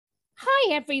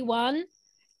Hi everyone,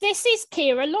 this is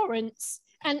Kira Lawrence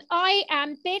and I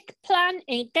am Big Plan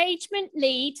Engagement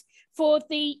Lead for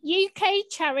the UK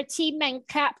charity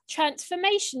MenCap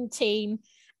Transformation Team,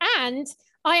 and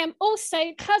I am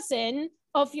also cousin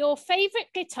of your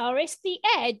favourite guitarist, The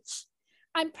Edge.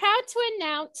 I'm proud to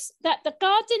announce that the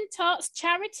Garden Tarts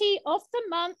Charity of the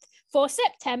Month for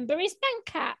September is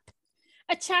MenCap,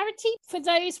 a charity for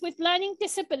those with learning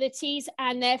disabilities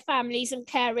and their families and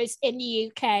carers in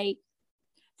the UK.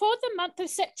 For the month of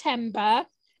September,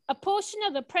 a portion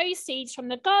of the proceeds from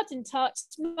the Garden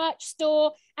Tarts merch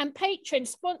store and patron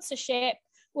sponsorship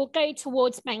will go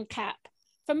towards MenCap.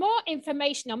 For more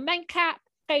information on MenCap,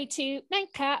 go to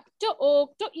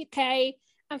mencap.org.uk,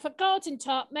 and for Garden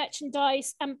Tart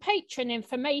merchandise and patron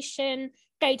information,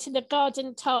 go to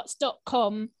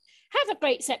thegardentarts.com. Have a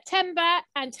great September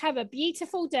and have a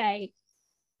beautiful day.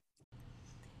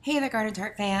 Hey there, Garden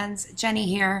Tart fans. Jenny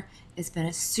here. It's been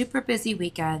a super busy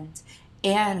weekend,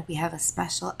 and we have a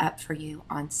special ep for you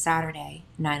on Saturday,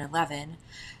 9/11.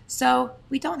 So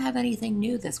we don't have anything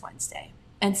new this Wednesday.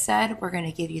 Instead, we're going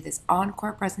to give you this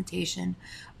encore presentation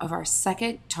of our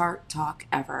second TART Talk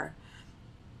ever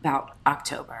about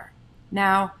October.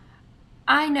 Now,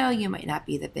 I know you might not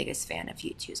be the biggest fan of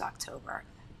U2's October,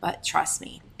 but trust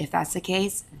me, if that's the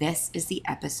case, this is the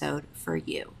episode for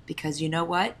you. Because you know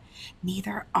what?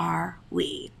 Neither are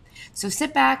we. So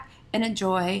sit back and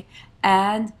enjoy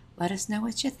and let us know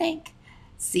what you think.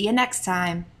 See you next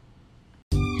time.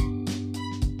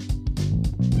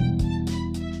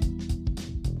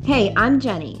 Hey, I'm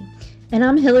Jenny. And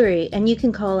I'm Hillary, and you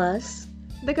can call us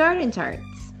the Garden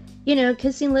Tarts. You know,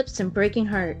 kissing lips and breaking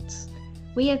hearts.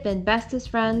 We have been bestest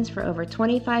friends for over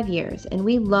 25 years, and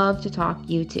we love to talk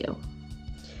U2.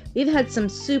 We've had some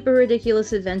super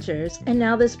ridiculous adventures, and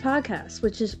now this podcast,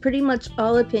 which is pretty much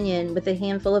all opinion with a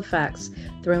handful of facts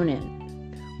thrown in.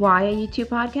 Why a U2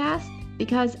 podcast?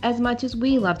 Because as much as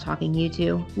we love talking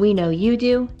U2, we know you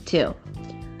do too.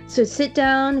 So sit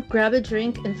down, grab a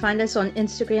drink, and find us on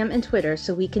Instagram and Twitter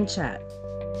so we can chat.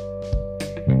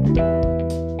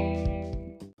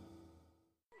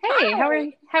 Hey, how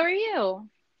are you?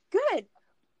 Good.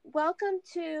 Welcome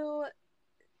to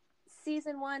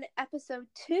season 1, episode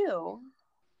 2.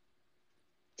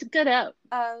 It's a good up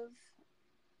of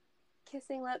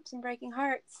Kissing Lips and Breaking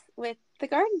Hearts with the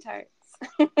Garden Tarts.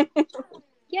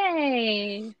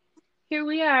 Yay! Here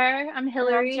we are. I'm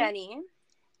Hillary. And I'm Jenny.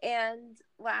 And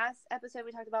last episode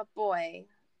we talked about Boy.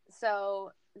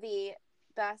 So the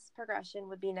best progression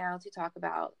would be now to talk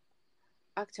about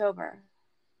October.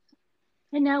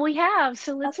 And now we have,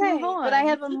 so let's move on. But I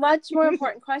have a much more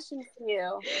important question for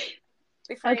you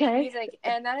before music,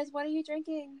 and that is, what are you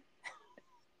drinking?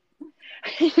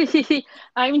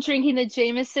 I'm drinking the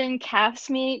Jameson Calf's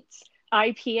Meats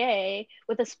IPA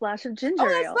with a splash of ginger ale.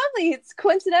 Oh, that's lovely. It's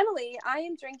coincidentally, I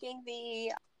am drinking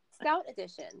the stout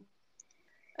edition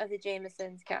of the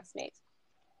Jameson's Calf's Meats.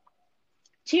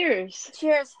 Cheers.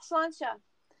 Cheers. Sláinte.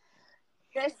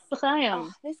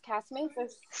 This Calf's Meats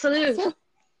is... Salute.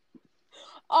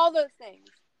 All those things.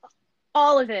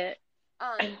 All of it.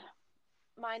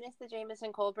 Minus the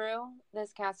Jameson cold brew,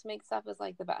 this Calf's Meats stuff is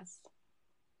like the best.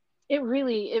 It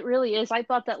really is. I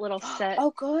bought that little set.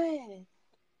 Oh, good.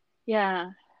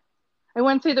 Yeah. I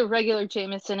went through the regular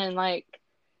Jameson in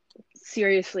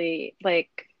seriously,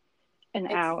 an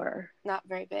hour. Not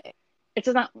very big. It's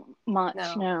not much,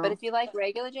 no. But if you like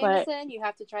regular Jameson, you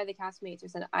have to try the Calf's Meats.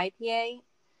 There's an IPA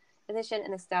edition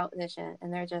and a stout edition,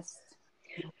 and they're just...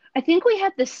 I think we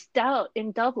had the stout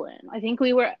in Dublin. I think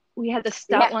we had the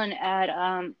stout one at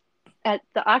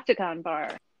the Octagon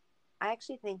Bar. I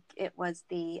actually think it was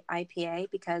the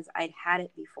IPA because I'd had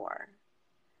it before.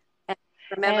 And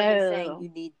I remember him saying, "You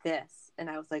need this," and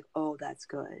I was like, "Oh, that's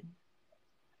good."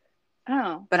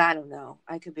 Oh, but I don't know.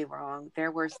 I could be wrong.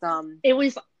 There were some.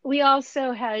 We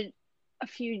also had a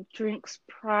few drinks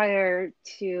prior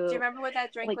to. Do you remember what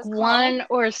that drink was called? 1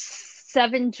 or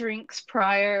 7 drinks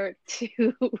prior to. Do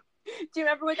you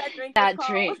remember what that drink was called?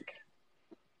 Drink.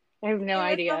 I have no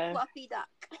idea. The Fluffy Duck.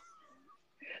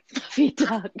 Fluffy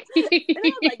Duck. It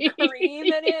had cream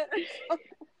in it.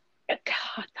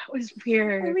 God, that was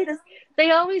weird.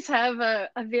 They always have a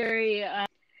very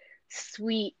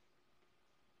sweet,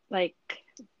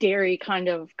 dairy kind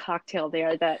of cocktail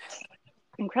there that's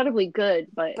incredibly good,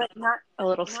 but not a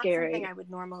little scary. Not something I would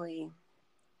normally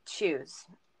choose.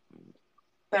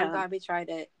 But I'm glad we tried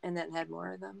it and then had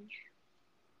more of them.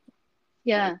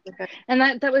 Yeah. And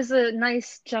that was a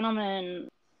nice gentleman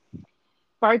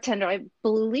bartender. I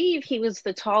believe he was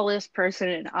the tallest person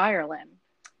in Ireland.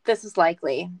 This is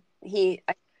likely. He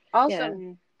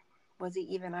also was he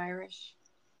even Irish?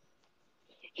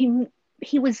 He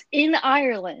he was in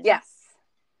Ireland. Yes,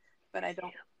 but I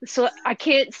don't. So I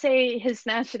can't say his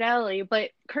nationality,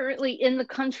 but currently in the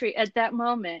country at that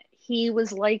moment, he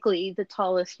was likely the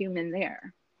tallest human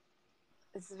there.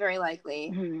 This is very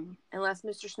likely, unless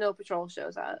Mr. Snow Patrol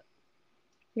shows up.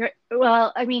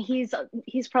 Well, I mean, he's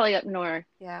probably up north.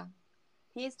 Yeah,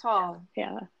 he's tall.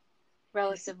 Yeah,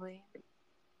 relatively.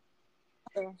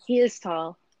 He is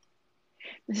tall.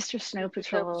 Mr. Snow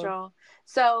Patrol.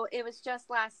 So it was just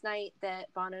last night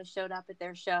that Bono showed up at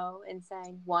their show and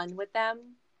sang "One" with them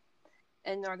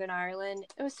in Northern Ireland.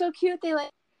 It was so cute. They like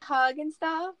hug and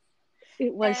stuff.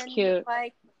 It was cute.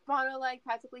 Like Bono like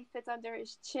practically fits under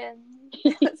his chin.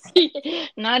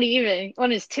 Not even on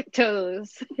his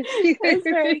tiptoes. It's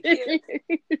very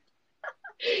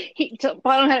cute.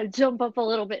 Bono had to jump up a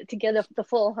little bit to get the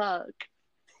full hug.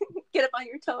 Get up on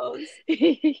your toes.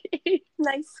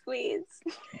 Nice squeeze.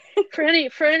 For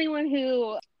anyone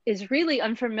who is really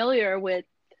unfamiliar with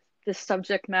the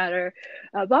subject matter,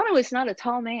 Bono is not a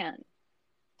tall man.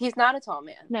 He's not a tall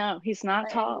man. No, he's not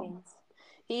tall.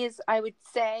 He is, I would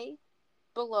say,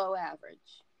 below average.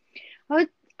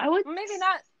 I would maybe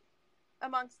not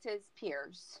amongst his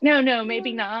peers. No,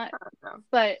 maybe not. No.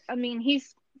 But I mean,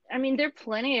 there are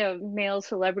plenty of male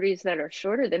celebrities that are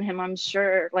shorter than him, I'm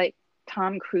sure, like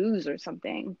Tom Cruise or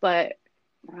something, but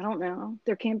I don't know.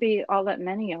 There can't be all that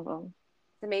many of them.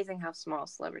 It's amazing how small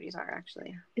celebrities are,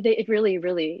 actually. It really,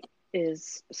 really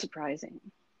is surprising.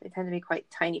 They tend to be quite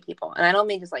tiny people. And I don't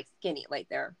mean just like skinny, like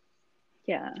they're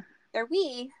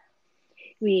wee.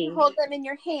 You hold them in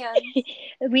your hand.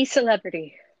 A wee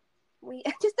celebrity.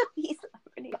 Just a wee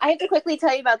celebrity. I have to quickly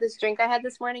tell you about this drink I had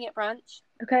this morning at brunch.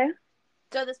 Okay.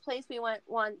 So this place we went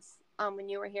once when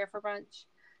you were here for brunch,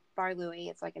 Bar Louie,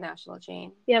 it's like a national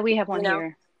chain. Yeah, we have one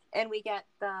here. And we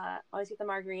always get the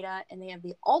margarita, and they have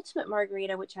the ultimate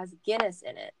margarita, which has Guinness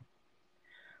in it.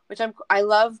 Which I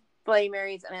love Bloody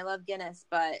Marys and I love Guinness,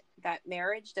 but that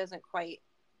marriage doesn't quite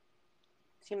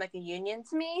seem like a union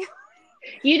to me.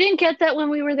 You didn't get that when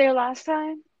we were there last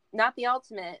time? Not the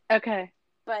ultimate. Okay.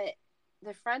 But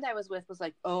the friend I was with was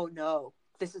like, "Oh no,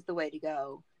 this is the way to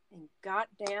go." And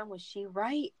goddamn, was she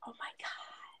right? Oh my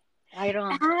god! I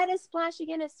don't. Add a splash of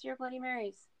Guinness to your Bloody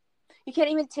Marys. You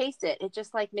can't even taste it. It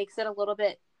just like makes it a little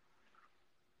bit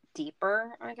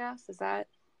deeper, I guess. Is that?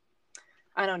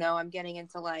 I don't know. I'm getting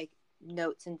into like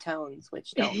notes and tones,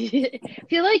 which don't. I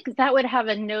feel like that would have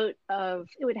it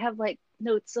would have like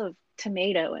notes of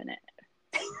tomato in it.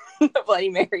 The Bloody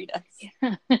Mary does.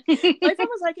 Yeah. My friend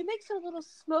was like, it makes it a little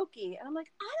smoky. And I'm like,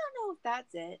 I don't know if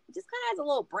that's it. It just kind of has a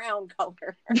little brown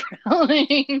color. It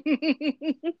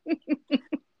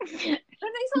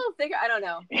makes a little thicker. I don't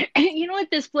know. You know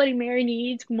what this Bloody Mary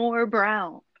needs? More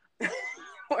brown.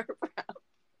 More brown.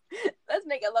 Let's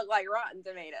make it look like rotten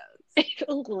tomatoes.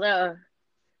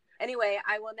 Anyway,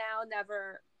 I will now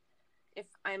never, if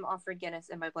I'm offered Guinness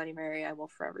in my Bloody Mary, I will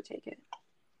forever take it.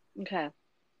 Okay.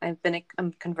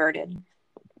 I'm converted.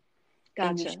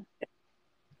 Gotcha.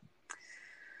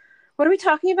 What are we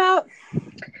talking about?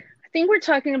 I think we're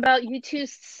talking about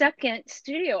U2's second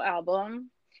studio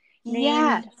album.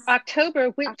 Named October,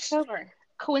 which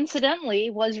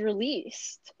coincidentally was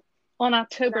released on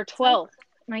October 12th,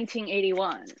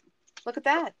 1981. Look at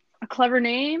that. A clever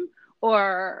name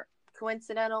or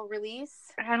coincidental release?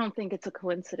 I don't think it's a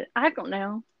coincidence. I don't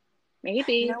know.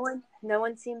 Maybe. No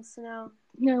one seems to know.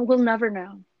 No, we'll never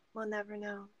know. We'll never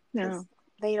know. No.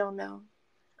 They don't know.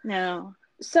 No.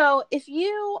 So if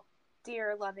you,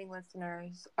 dear loving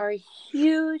listeners, are a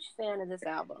huge fan of this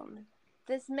album,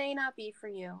 this may not be for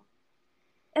you.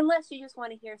 Unless you just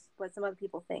want to hear what some other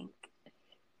people think.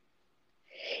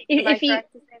 Am I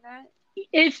correct to say that?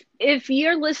 If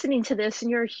you're listening to this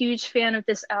and you're a huge fan of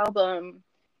this album,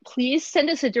 please send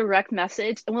us a direct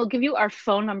message and we'll give you our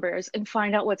phone numbers and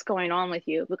find out what's going on with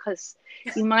you, because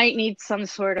you might need some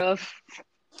sort of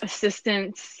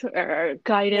assistance or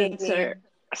guidance or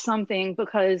something,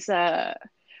 because I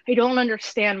don't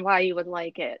understand why you would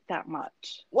like it that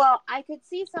much. Well, I could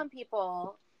see some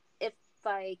people, if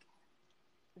like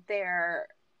they're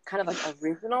kind of like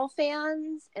original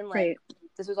fans and like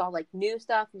this was all like new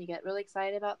stuff and you get really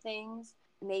excited about things,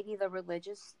 maybe the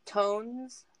religious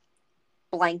tones,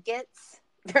 blankets,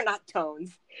 they're not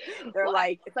tones, they're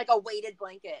like, it's like a weighted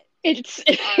blanket, it's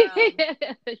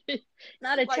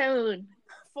not a like tone,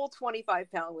 full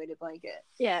 25-pound weighted blanket,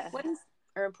 what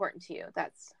are important to you,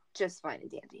 that's just fine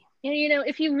and dandy. And you know,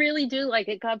 if you really do like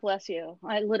it, God bless you.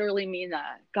 I literally mean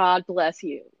that. God bless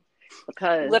you,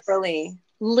 because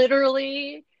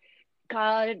literally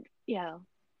God,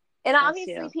 and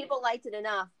obviously people liked it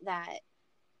enough that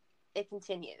it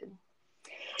continued.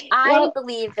 I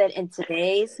believe that in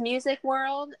today's music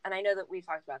world, and I know that we've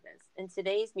talked about this, in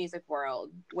today's music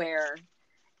world, where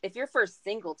if your first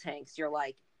single tanks, you're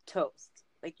like toast.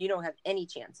 Like you don't have any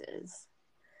chances.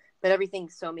 But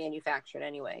everything's so manufactured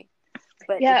anyway.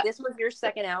 But if this was your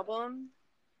second album,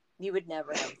 you would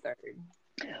never have a third.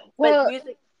 Well,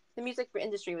 but the music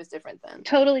industry was different then.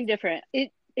 Totally different.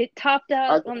 It topped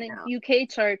out on the UK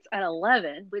charts at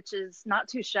 11, which is not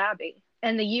too shabby.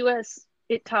 And the US,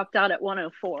 it topped out at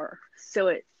 104. So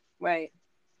it... Right.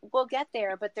 We'll get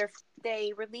there, but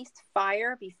they released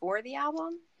Fire before the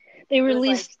album? They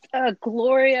released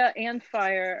Gloria and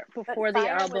Fire before the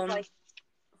album.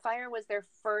 Fire was their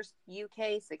first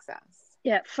UK success.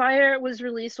 Yeah, Fire was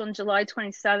released on July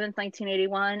 27th,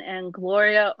 1981, and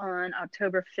Gloria on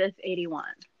October 5th, 81.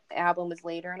 The album was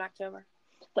later in October?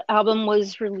 The album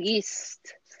was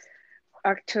released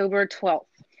October 12th.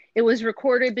 It was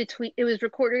recorded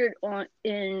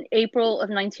in April of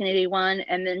 1981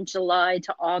 and then July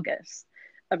to August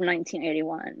of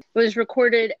 1981. It was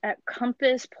recorded at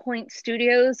Compass Point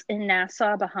Studios in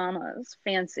Nassau, Bahamas.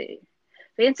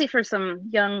 Fancy for some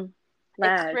young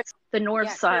lads. The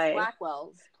North Side. Chris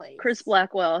Blackwell's place. Chris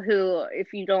Blackwell, who,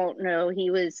 if you don't know, he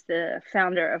was the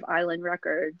founder of Island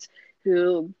Records,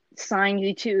 who signed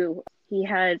U2. He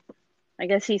had, I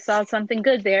guess he saw something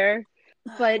good there,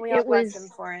 but it was him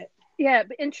for it. Yeah,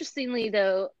 but interestingly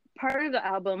though, part of the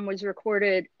album was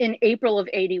recorded in April of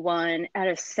 81 at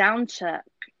a sound check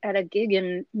at a gig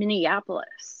in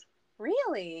Minneapolis.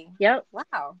 Really? Yep.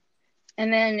 Wow.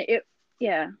 And then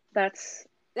that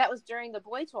was during the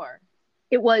Boy tour.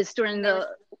 It was during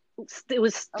it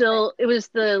was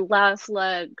the last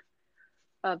leg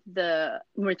of the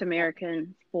North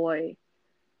American Boy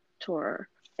tour.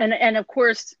 And of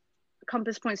course,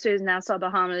 Compass Point Studios, Nassau,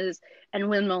 Bahamas, and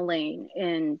Windmill Lane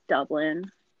in Dublin.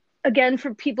 Again,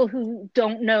 for people who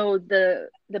don't know the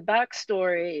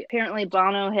backstory, apparently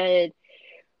Bono had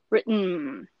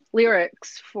written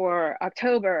lyrics for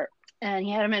October, and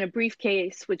he had them in a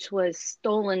briefcase, which was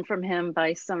stolen from him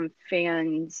by some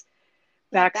fans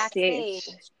backstage.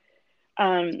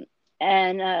 In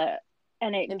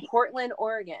Portland,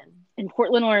 Oregon.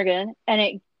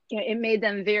 And it made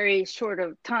them very short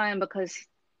of time because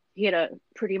he had to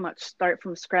pretty much start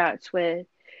from scratch with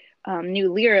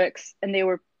new lyrics, and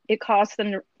it cost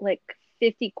them like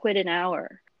 50 quid an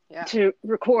hour to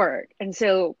record, and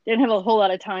so they didn't have a whole lot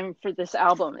of time for this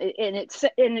album. And it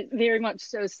very much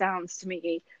so sounds to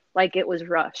me like it was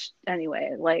rushed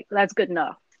anyway. Like that's good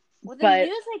enough. Well, the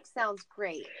music sounds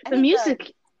great.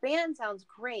 The band sounds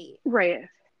great, right?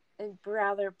 And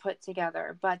rather put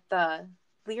together, but the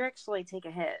lyrics really take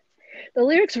a hit. The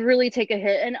lyrics really take a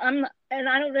hit, and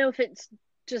I don't know if it's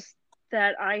just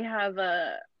that I have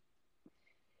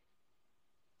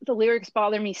the lyrics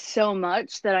bother me so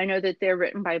much that I know that they're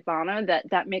written by Bono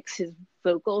that makes his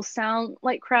vocals sound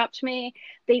like crap to me.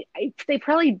 They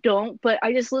probably don't, but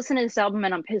I just listen to this album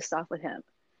and I'm pissed off with him.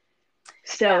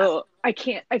 So I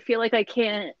feel like I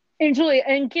can't enjoy it.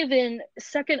 And given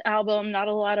second album, not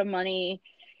a lot of money,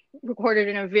 recorded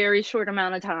in a very short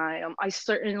amount of time, I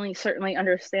certainly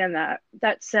understand that.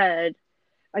 That said,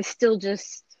 I still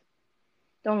just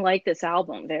don't like this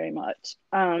album very much.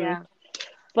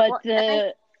 But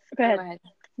go ahead.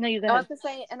 No, you go ahead. I was going to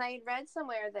say, and I read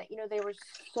somewhere that, they were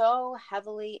so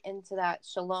heavily into that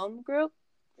Shalom group,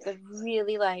 the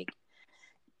really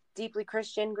deeply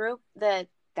Christian group, that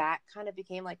kind of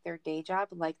became like their day job.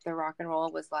 Like the rock and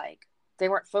roll was like, they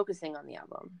weren't focusing on the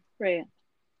album. Right.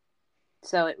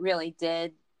 So it really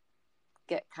did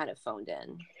get kind of phoned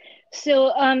in.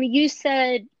 So you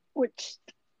said, which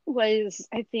was,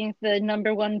 I think, the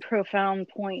number one profound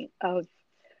point of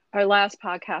our last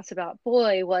podcast about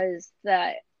Boy, was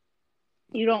that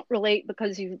you don't relate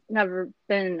because you've never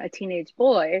been a teenage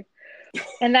boy.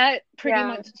 And that pretty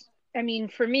much, I mean,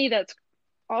 for me, that's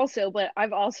also, but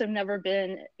I've also never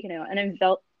been,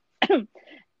 an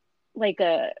like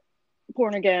a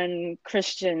born again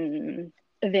Christian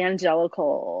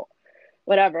evangelical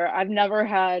whatever. I've never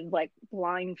had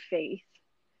blind faith.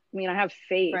 I mean, I have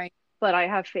faith, right, but I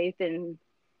have faith in,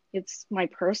 it's my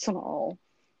personal,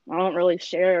 I don't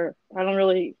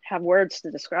really have words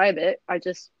to describe it. I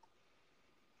just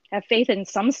have faith in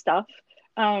some stuff.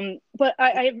 But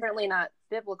I'm certainly not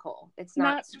biblical. It's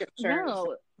not scripture.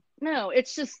 No,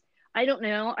 it's just, I don't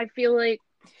know. I feel like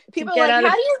people are like,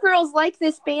 how do you girls like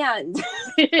this band?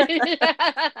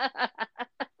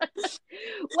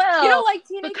 Well, you don't like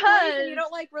teenage boys and you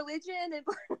don't like religion,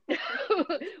 and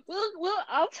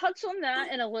I'll touch on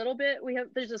that in a little bit.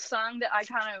 There's a song that I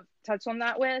kind of touch on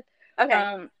that with.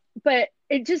 Okay. But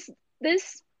it just,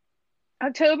 this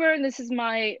October, and this is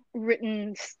my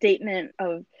written statement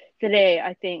of the day,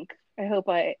 I think. I hope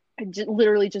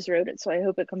literally just wrote it, so I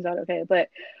hope it comes out okay. But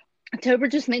October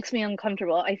just makes me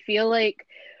uncomfortable. I feel like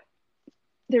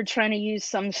they're trying to use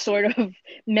some sort of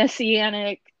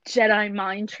messianic Jedi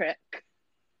mind trick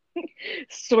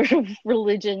sort of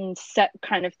religion set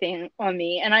kind of thing on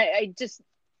me. And I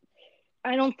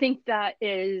don't think that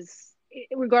is,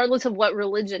 regardless of what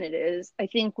religion it is, I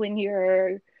think when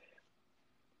you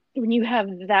have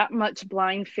that much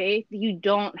blind faith, you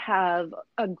don't have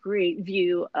a great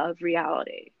view of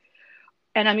reality.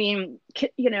 And I mean,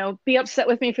 be upset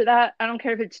with me for that. I don't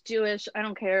care if it's Jewish. I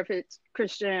don't care if it's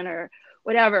Christian or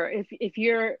whatever. If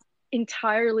you're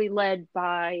entirely led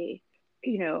by,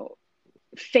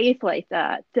 faith like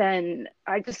that, then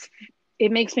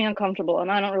it makes me uncomfortable,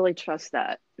 and I don't really trust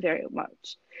that very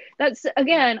much. That's,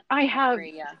 again, I have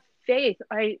faith.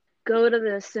 I go to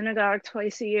the synagogue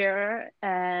twice a year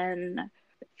and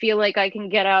feel like I can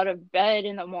get out of bed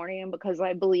in the morning because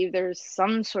I believe there's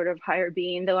some sort of higher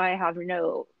being, though I have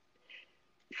no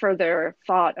further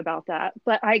thought about that.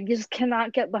 But I just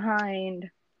cannot get behind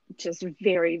just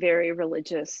very, very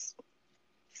religious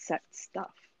sect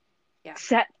stuff. Yeah.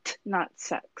 Sect, not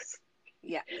sex.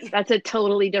 Yeah. That's a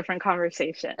totally different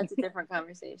conversation. That's a different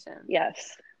conversation.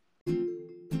 Yes.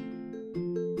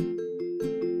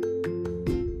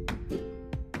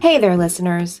 Hey there,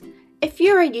 listeners. If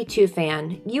you're a U2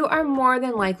 fan, you are more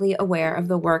than likely aware of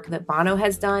the work that Bono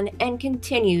has done and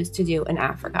continues to do in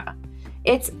Africa.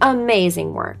 It's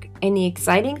amazing work, and the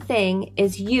exciting thing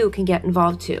is you can get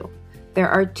involved too. There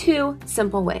are 2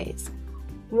 simple ways.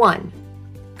 1.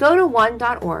 Go to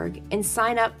one.org and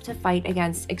sign up to fight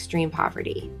against extreme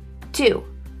poverty. 2.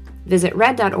 Visit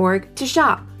red.org to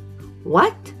shop.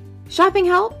 What? Shopping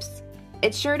helps?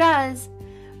 It sure does.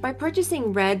 By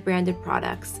purchasing Red branded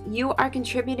products, you are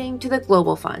contributing to the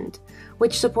Global Fund,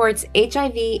 which supports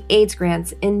HIV/AIDS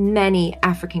grants in many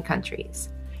African countries.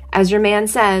 As your man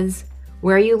says,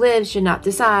 where you live should not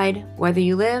decide whether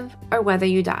you live or whether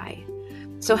you die.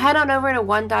 So head on over to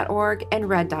one.org and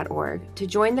red.org to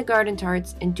join the Garden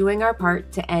Tarts in doing our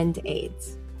part to end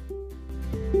AIDS.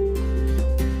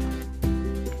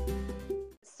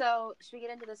 So, should we get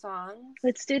into the songs?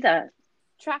 Let's do that.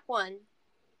 Track 1,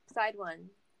 side 1,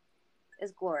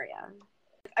 is Gloria.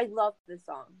 I love this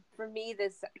song. For me,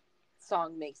 this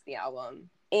song makes the album.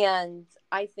 And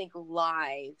I think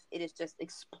live, it is just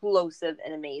explosive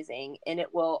and amazing. And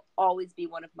it will always be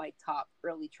one of my top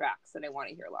early tracks that I want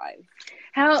to hear live.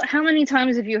 How many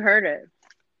times have you heard it?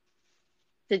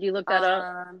 Did you look that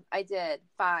up? I did.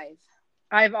 5.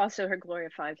 I've also heard Gloria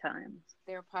 5 times.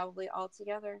 They're probably all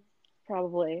together.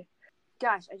 Probably.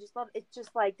 Gosh, I just love it. It's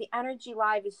just like the energy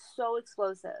live is so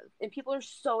explosive. And people are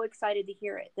so excited to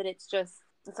hear it that it's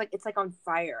like on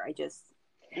fire. I just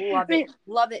love it.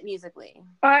 Love it musically.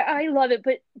 I love it,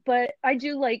 but I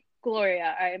do like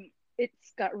Gloria.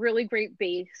 It's got really great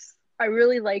bass. I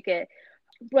really like it.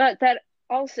 But that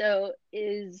also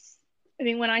is, I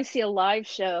mean, when I see a live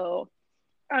show,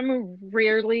 I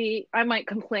might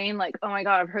complain like, oh my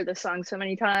God, I've heard this song so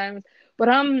many times, but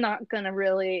I'm not going to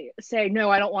really say, no,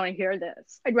 I don't want to hear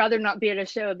this. I'd rather not be at a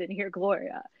show than hear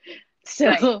Gloria. So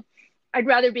right. I'd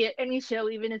rather be at any show,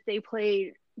 even if they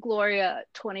played Gloria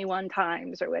 21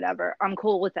 times or whatever. I'm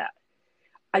cool with that.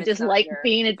 I just like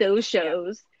being at those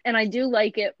shows, and I do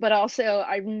like it, but also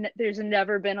there's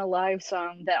never been a live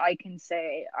song that I can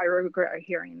say I regret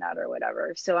hearing that or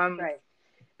whatever. So I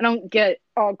don't get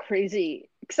all crazy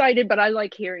excited, but I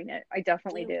like hearing it. I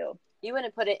definitely do. You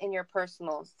wouldn't put it in your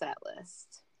personal set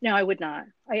list? No, I would not.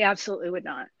 I absolutely would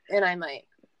not. And I might.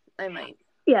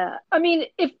 Yeah, I mean,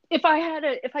 if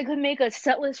I could make a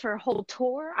set list for a whole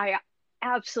tour, I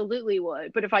absolutely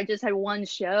would. But if I just had one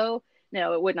show,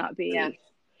 no, it would not be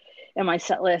in my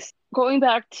set list. Going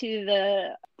back to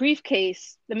the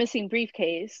missing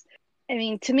briefcase, I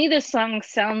mean, to me, this song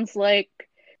sounds like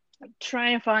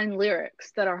trying to find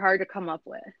lyrics that are hard to come up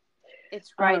with.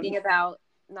 It's writing about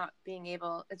not being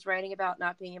able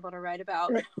to write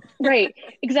about. Right,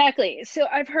 exactly. So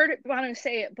I've heard Bono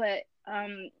say it, but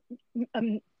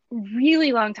a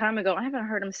really long time ago, I haven't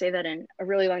heard him say that in a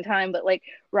really long time, but like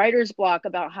writer's block,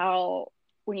 about how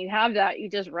when you have that, you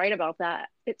just write about that.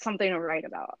 It's something to write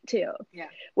about too. Yeah.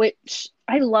 Which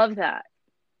I love that.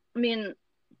 I mean,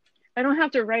 I don't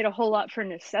have to write a whole lot for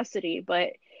necessity, but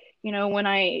you know, when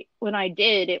I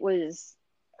did,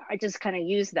 I just kind of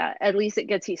used that. At least it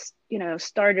gets you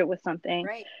started with something.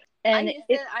 Right. And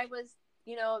I was,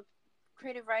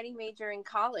 creative writing major in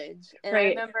college, and I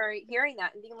remember hearing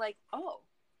that and being like, oh,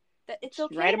 that it's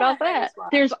okay. Write about that.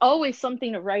 There's always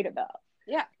something to write about.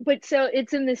 Yeah. But so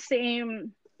it's in the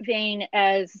same vein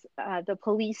as the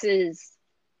Police's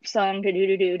song "Do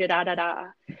do do da da da da."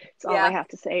 That's all I have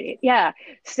to say. Yeah.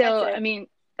 So I mean,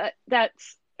 that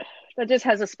just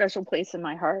has a special place in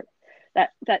my heart.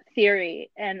 That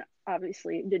theory, and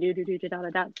obviously "Do do do do da da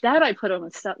da." That I put on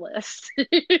a set list.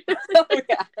 Oh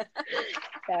yeah.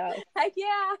 Yeah. Heck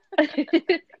yeah.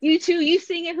 You too. You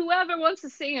sing it. Whoever wants to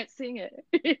sing it, sing it.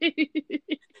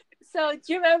 So,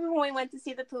 do you remember when we went to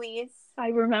see the Police? I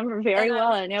remember very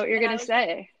well. I know what you're going to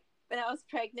say. When I was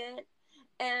pregnant,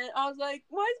 and I was like,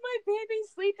 why is my baby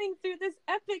sleeping through this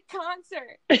epic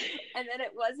concert? And then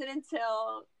it wasn't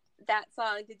until that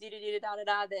song, "Do do do da da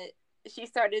da," that she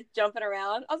started jumping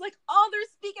around. I was like, oh, they're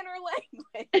speaking her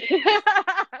language.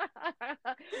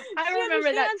 I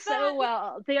remember that so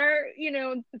well. They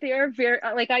are very,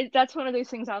 like, that's one of those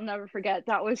things I'll never forget.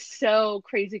 That was so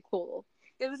crazy cool.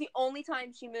 It was the only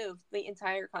time she moved the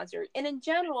entire concert. And in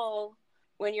general,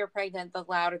 when you're pregnant, the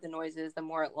louder the noise is, the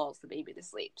more it lulls the baby to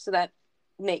sleep. So that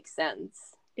makes sense.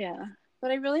 Yeah.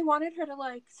 But I really wanted her to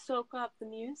like soak up the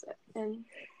music, and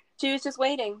she was just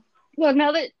waiting. Well,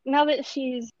 now that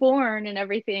she's born and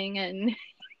everything and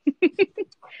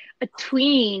a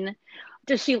tween,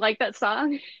 does she like that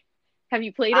song? Have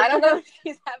you played it? I don't know if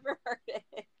she's ever heard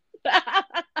it.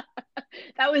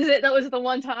 That was it. That was the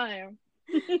one time.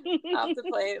 I'll have to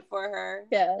play it for her.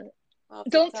 Yeah.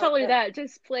 Don't tell her that.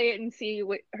 Just play it and see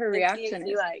what her reaction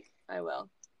is. I will.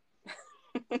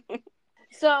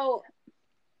 So,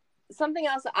 something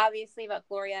else, obviously, about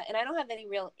Gloria, and I don't have any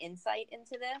real insight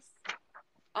into this,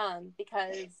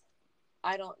 because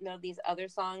I don't know these other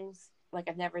songs. Like,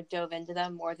 I've never dove into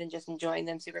them more than just enjoying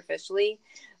them superficially.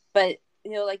 But,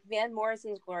 you know, like Van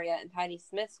Morrison's Gloria and Patti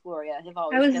Smith's Gloria have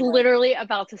always I was been, literally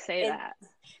about to say that.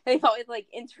 They've always, like,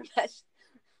 intermeshed.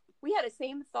 We had the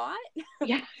same thought.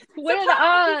 Yeah. What are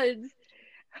the odds?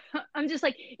 I'm just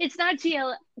like, it's not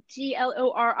Gloria.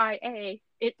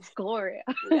 It's Gloria.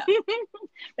 Yeah.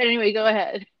 But anyway, go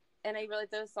ahead. And I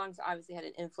realized those songs obviously had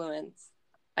an influence,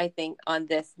 I think, on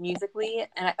this musically.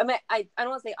 And I don't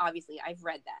want to say obviously. I've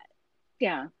read that.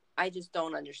 Yeah. I just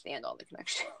don't understand all the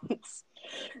connections.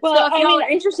 Well, so if y'all are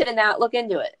interested in that, look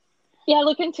into it. Yeah,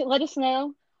 let us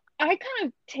know. I kind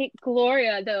of take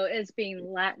Gloria, though, as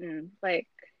being Latin, like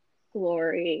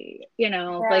glory,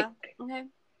 like. Okay.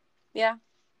 Yeah.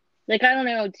 Like, I don't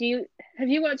know. Have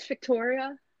you watched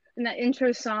Victoria? And that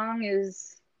intro song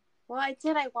is. Well, I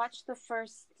did. I watched the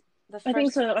first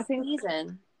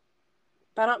season,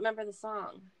 but I don't remember the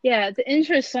song. Yeah, the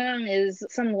intro song is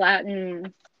some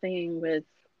Latin thing with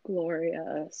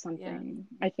Gloria something.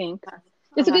 Yeah. I think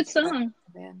it's a good song.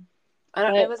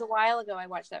 It was a while ago. I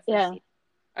watched that first season.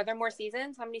 Are there more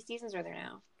seasons? How many seasons are there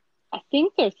now? I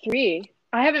think there are 3.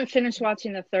 I haven't finished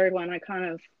watching the 3rd one. I kind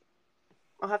of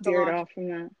veered off from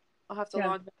that. I'll have to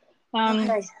log.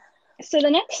 Okay. So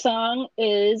the next song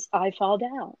is "I Fall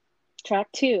Down," track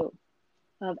 2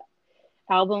 of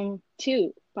album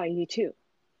 2 by U2.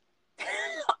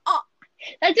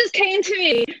 That just came to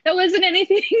me. That wasn't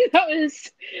anything that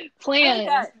was planned.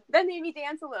 That made me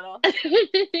dance a little.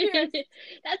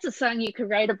 That's a song you could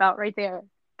write about right there.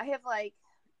 I have like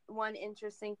one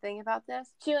interesting thing about this.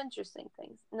 2 interesting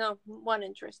things. No, one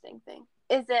interesting thing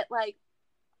is that like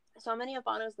so many of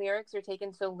Bono's lyrics are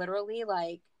taken so literally.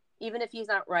 Like even if he's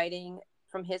not writing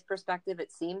from his perspective,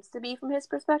 it seems to be from his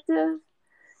perspective.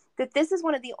 That this is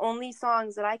one of the only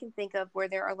songs that I can think of where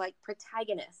there are like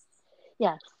protagonists.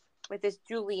 Yes. With this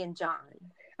Julie and John.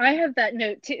 I have that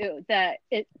note too, that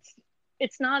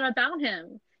it's not about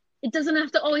him. It doesn't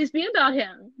have to always be about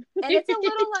him. And it's a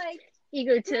little like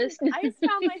egotist. I just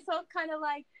found myself kind of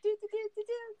like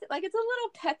like it's a little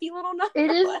peppy little number.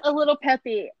 It is a little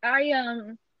peppy.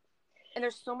 And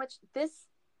there's so much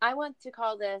I want to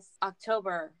call this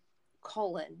October: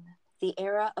 the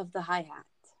era of the hi-hat.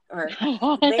 Or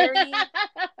Larry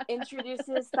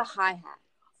introduces the hi-hat.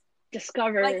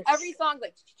 Discovers like every song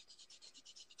like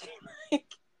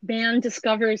band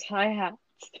discovers hi-hats.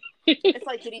 It's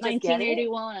like, did he just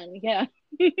 1981 get it?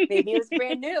 Yeah. Maybe it was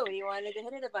brand new and he wanted to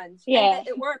hit it a bunch. Yeah, and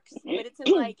it works, but it's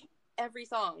in like every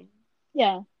song.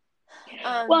 Yeah.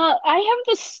 Well, I have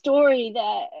this story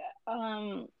that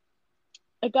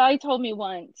a guy told me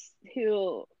once,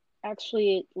 who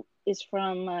actually is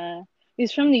from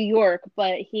he's from New York,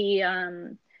 but he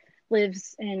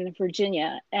lives in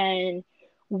Virginia. And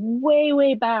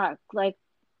way back, like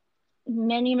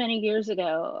many years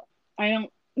ago, I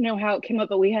don't know how it came up,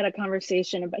 but we had a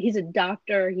conversation about, he's a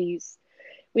doctor, we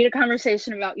had a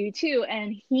conversation about U2,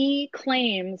 and he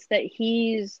claims that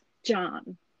he's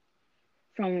John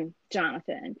from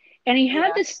Jonathan. And he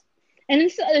had this, and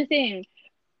this is the other thing,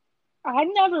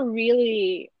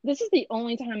 this is the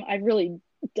only time I've really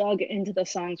dug into the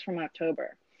songs from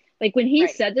October. Like when he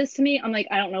said this to me, I'm like,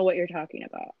 I don't know what you're talking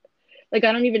about. Like,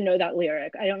 I don't even know that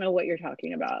lyric. I don't know what you're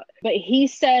talking about. But he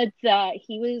said that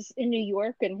he was in New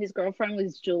York and his girlfriend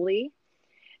was Julie.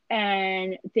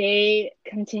 And they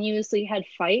continuously had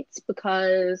fights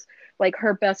because, like,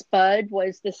 her best bud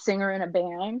was the singer in a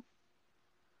band.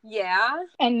 Yeah.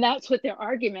 And that's what their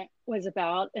argument was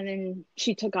about. And then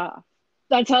she took off.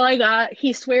 That's all I got.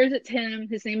 He swears it's him.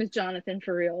 His name is Jonathan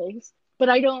for reals. But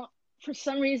I don't, for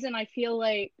some reason, I feel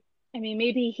like, I mean,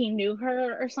 maybe he knew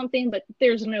her or something, but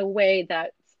there's no way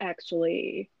that's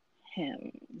actually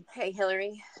him. Hey,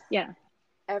 Hillary. Yeah.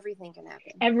 Everything can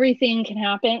happen. Everything can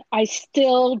happen. I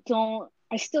still don't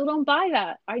buy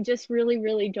that. I just really,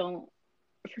 really don't.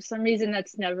 For some reason, that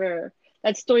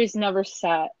story's never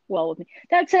sat well with me.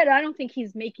 That said, I don't think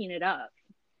he's making it up.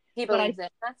 He believes it.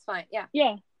 That's fine. Yeah.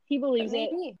 Yeah, he believes it.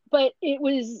 But it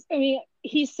was, I mean,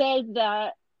 he said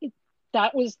that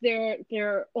was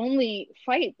their only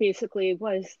fight, basically,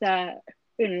 was that,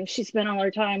 you know, she spent all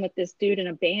her time with this dude in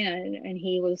a band, and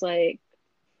he was like,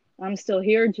 I'm still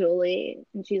here, Julie.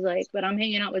 And she's like, but I'm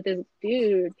hanging out with this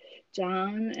dude,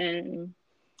 John. And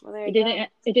it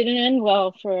didn't end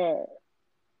well for,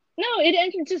 no, it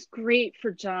ended just great for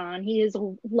John. He has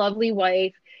a lovely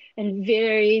wife and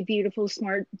very beautiful,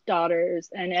 smart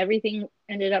daughters, and everything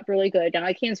ended up really good. Now,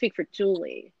 I can't speak for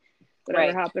Julie,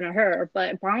 whatever happened to her,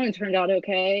 but Brian turned out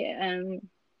okay. And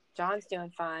John's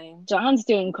doing fine. John's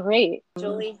doing great.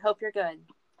 Julie, hope you're good.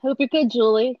 Hope you're good,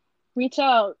 Julie. Reach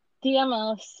out. DM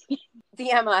us.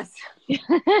 DM us.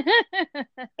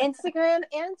 Instagram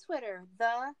and Twitter,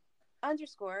 _Garden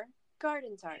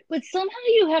Tart. But somehow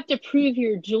you have to prove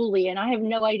you're Julie, and I have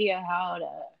no idea how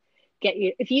to get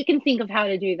you. If you can think of how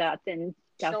to do that, then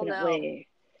definitely.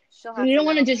 We don't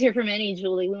want to just hear from any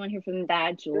Julie. We want to hear from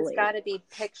that Julie. There's got to be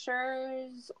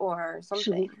pictures or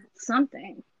something.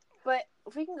 Something. But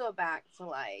if we can go back to,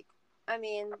 like, I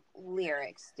mean,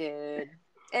 lyrics, dude.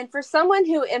 And for someone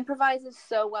who improvises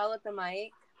so well at the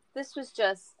mic, this was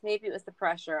just, maybe it was the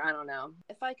pressure, I don't know.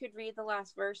 If I could read the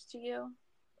last verse to you,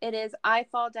 it is, I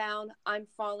fall down, I'm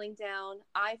falling down,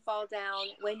 I fall down,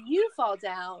 when you fall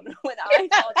down, when I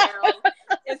fall down,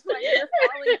 it's when you're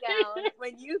falling down,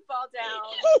 when you fall down,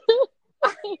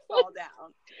 I fall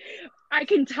down. I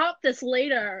can top this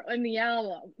later on the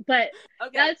album, but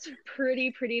that's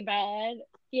pretty bad,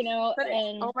 you know.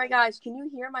 And oh my gosh, can you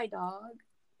hear my dog?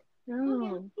 No.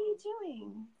 What are you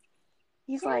doing?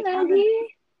 He's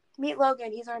meet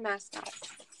Logan. He's our mascot.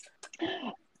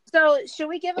 So, should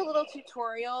we give a little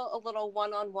tutorial, a little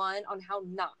one-on-one on how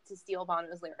not to steal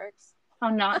Bono's lyrics? How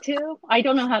not to? I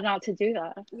don't know how not to do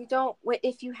that. You don't.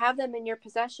 If you have them in your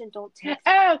possession, don't take them.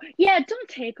 Oh, yeah, don't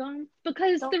take them,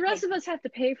 because the rest of us have to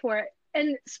pay for it.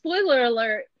 And spoiler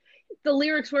alert, the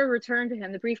lyrics were returned to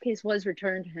him. The briefcase was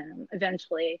returned to him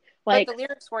eventually. Like, but the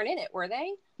lyrics weren't in it, were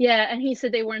they? Yeah, and he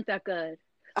said they weren't that good.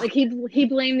 Like, he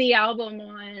blamed the album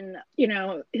on, you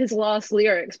know, his lost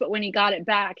lyrics, but when he got it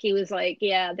back, he was like,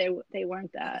 yeah, they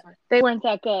weren't that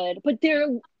good. But there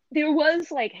was,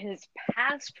 like, his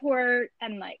passport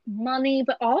and, like, money,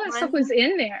 but all that stuff was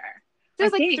in there.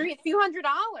 There's like a few $100.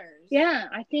 Yeah,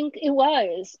 I think it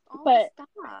was. But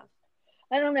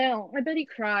I don't know. I bet he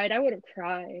cried. I would have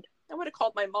cried. I would have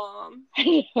called my mom.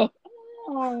 I know.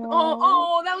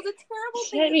 Oh, that was a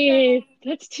terrible thing.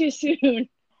 That's too soon.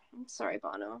 I'm sorry,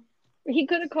 Bono. He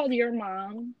could have called your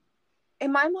mom.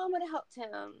 And my mom would have helped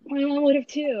him. My mom would have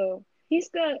too. He's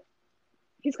got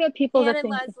people Ann that and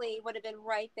Leslie would have been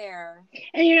right there.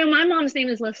 And you know, my mom's name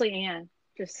is Leslie Ann,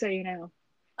 just so you know.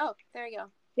 Oh, there you go.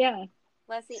 Yeah.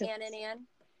 Leslie Ann and Ann.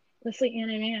 Leslie Ann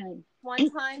and Ann. One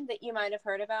time that you might have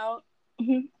heard about,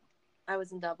 I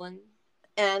was in Dublin,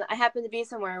 and I happened to be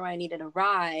somewhere where I needed a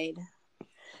ride.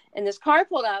 And this car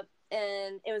pulled up,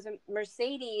 and it was a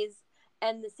Mercedes,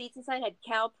 and the seats inside had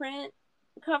cow print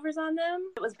covers on them.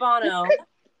 It was Bono.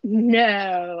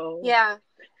 No. Yeah.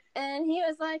 And he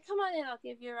was like, come on in, I'll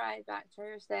give you a ride back to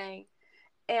where you're staying.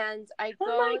 And I go.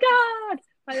 Oh my God.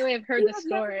 By the way, I've heard the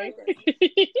story.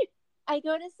 I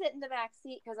go to sit in the back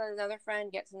seat because another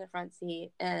friend gets in the front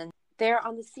seat. And there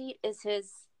on the seat is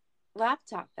his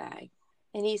laptop bag.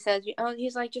 And he says,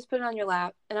 he's like, just put it on your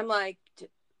lap. And I'm like,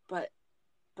 but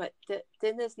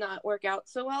didn't this not work out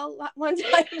so well one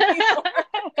time before?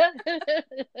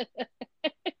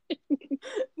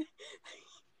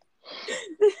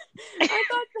 I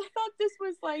thought this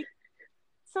was like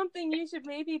something you should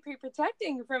maybe be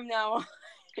protecting from now on.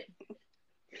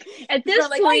 At this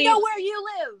point, I know where you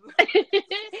live. No,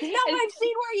 I've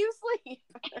seen where you sleep.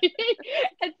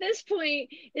 At this point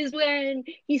is when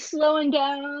he's slowing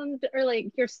down, or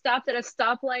like you're stopped at a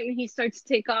stoplight and he starts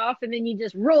to take off, and then you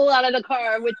just roll out of the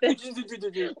car with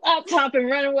the laptop and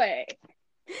run away.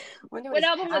 What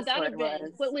album would that have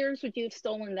been? What lyrics would you have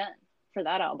stolen then for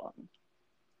that album?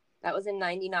 That was in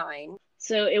 99.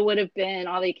 So it would have been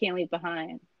All That You Can't Leave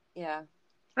Behind. Yeah.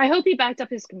 I hope he backed up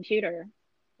his computer.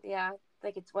 Yeah,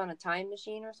 like it's on a time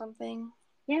machine or something.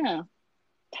 Yeah,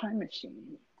 time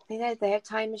machine. They have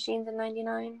time machines in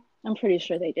 99? I'm pretty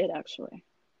sure they did, actually.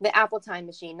 The Apple time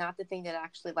machine, not the thing that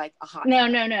actually like a hot.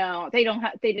 No. They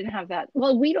didn't have that.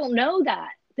 Well, we don't know that.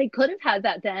 They could have had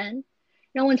that then.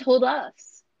 No one told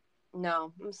us.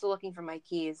 No, I'm still looking for my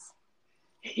keys.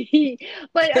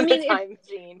 But I mean,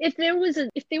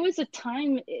 if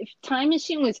time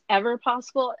machine was ever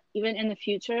possible, even in the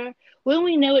future, wouldn't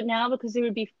we know it now because there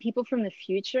would be people from the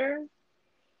future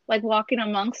like walking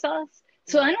amongst us?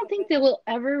 So I don't think there will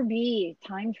ever be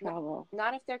time travel.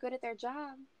 Not if they're good at their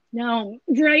job. No,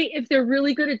 right? If they're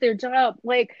really good at their job.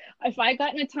 Like if I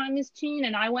got in a time machine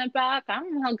and I went back, I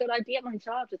don't know how good I'd be at my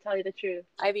job, to tell you the truth.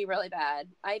 I'd be really bad.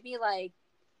 I'd be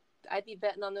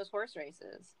betting on those horse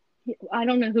races. I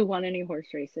don't know who won any horse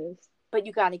races. But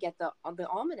you got to get the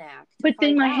almanac. But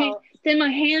then my hand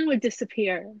would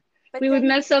disappear. But we would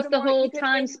mess up the whole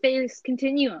time-space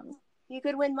continuum. You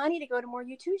could win money to go to more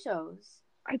U2 shows.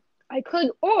 I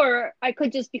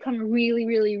could just become really,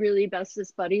 really, really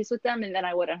bestest buddies with them, and then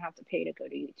I wouldn't have to pay to go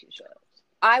to U2 shows.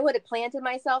 I would have planted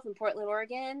myself in Portland,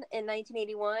 Oregon in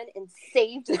 1981 and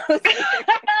saved those.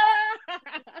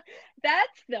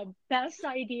 That's the best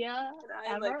idea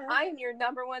ever. I'm your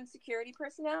number one security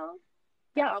personnel.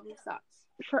 Yeah. That album sucks.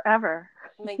 Forever.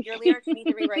 Like, your lyrics, you need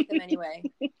to rewrite them anyway.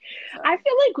 So. I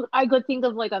feel like I could think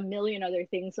of like a million other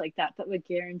things like that would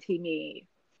guarantee me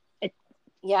a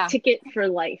ticket for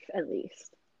life, at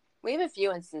least. We have a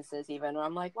few instances even where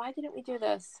I'm like, why didn't we do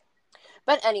this?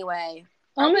 But anyway.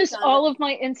 Almost all of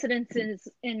my incidences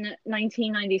in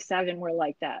 1997 were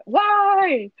like that.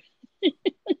 Why?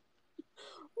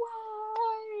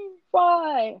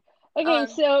 Why? Okay,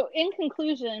 so in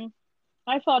conclusion,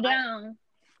 I Fall Down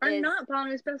are not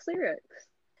Bono's best lyrics.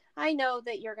 I know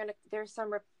that there's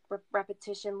some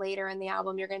repetition later in the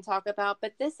album you're going to talk about,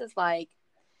 but this is like,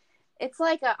 it's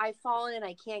like a I've fallen and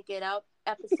I can't get up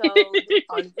episode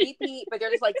on repeat, but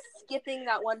they're just like skipping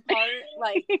that one part.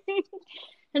 Like,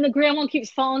 and the grandma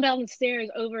keeps falling down the stairs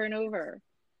over and over.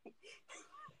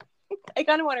 I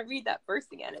kind of want to read that verse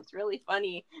again. It's really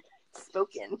funny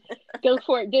spoken. Go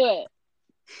for it. Do it.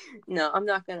 No, I'm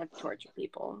not going to torture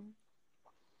people.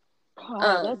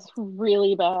 God, that's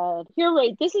really bad. You're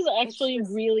right. This is actually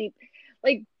really,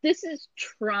 like, this is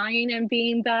trying and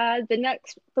being bad. The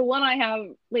one I have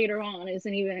later on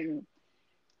isn't even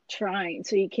trying,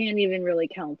 so you can't even really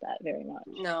count that very much.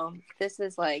 No, this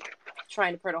is like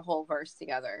trying to put a whole verse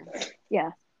together.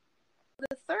 Yeah.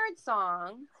 The third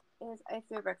song is I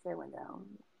Threw a Brick Through a Window,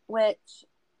 which,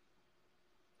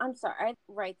 I'm sorry, I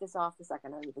write this off the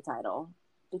second I read the title,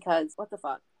 because what the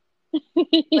fuck?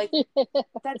 Like,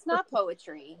 that's not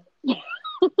poetry. Let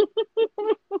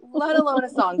alone a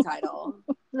song title.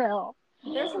 No.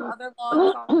 There's some other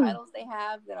long song titles they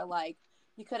have that are like,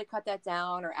 you could have cut that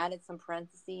down or added some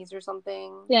parentheses or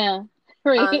something. Yeah.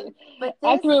 Right. But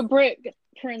I threw a brick,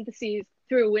 parentheses,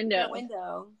 through a window.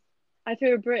 I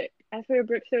threw a brick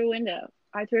through a window.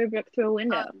 I threw a brick through a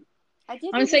window.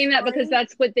 I'm saying that because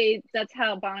that's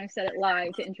how Bono said it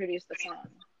live to introduce the song.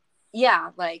 Yeah,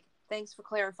 like, thanks for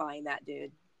clarifying that,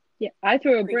 dude. Yeah, I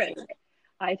threw a brick.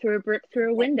 I threw a brick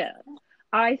through a window.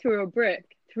 I threw a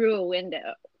brick through a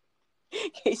window.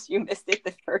 In case you missed it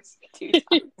the first 2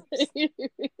 times.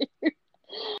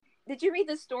 Did you read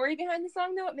the story behind the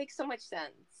song, though? It makes so much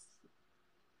sense.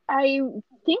 I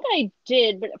think I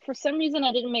did, but for some reason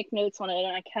I didn't make notes on it,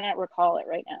 and I cannot recall it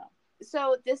right now.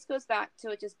 So this goes back to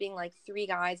it just being like 3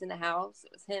 guys in the house.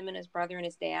 It was him and his brother and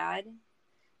his dad.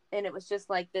 And it was just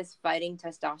like this fighting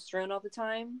testosterone all the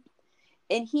time.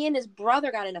 And he and his brother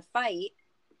got in a fight.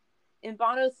 And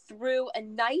Bono threw a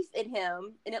knife at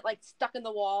him. And it like stuck in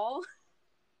the wall.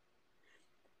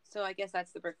 So I guess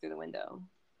that's the brick through the window.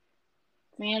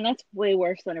 Man, that's way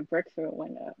worse than a brick through a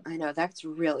window. I know. That's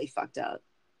really fucked up.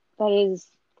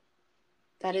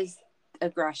 That is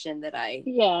aggression that I...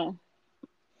 Yeah.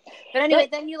 But anyway,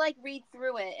 then you like read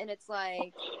through it. And it's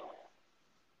like...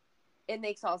 It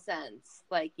makes all sense.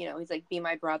 Like, you know, he's like, be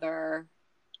my brother.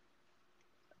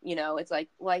 You know, it's like,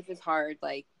 life is hard.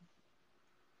 Like,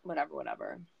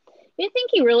 whatever. You think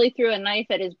he really threw a knife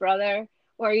at his brother?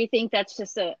 Or you think that's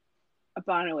just a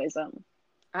Bonoism?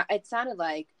 It sounded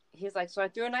like, he was like, so I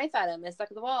threw a knife at him and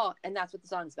stuck at the wall. And that's what the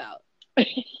song's about.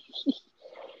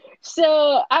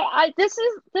 So this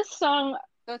song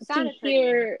So it to sounded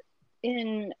hear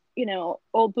in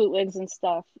old bootlegs and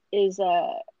stuff is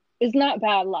not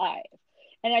bad live,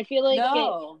 and I feel like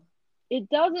it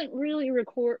doesn't really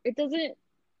record. It doesn't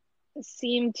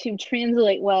seem to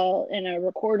translate well in a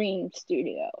recording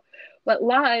studio, but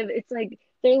live it's like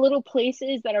there are little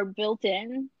places that are built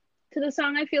in to the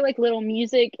song. I feel like little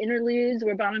music interludes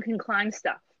where Bono can climb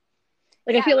stuff.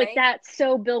 Like I feel like that's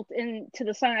so built into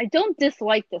the song. I don't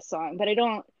dislike this song, but I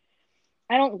don't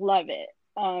love it.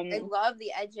 I love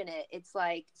the edge in it. It's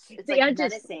like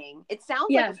menacing. It sounds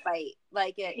like a fight.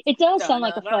 Like it does sound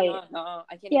like a fight. I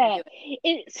can't even do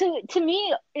it. So to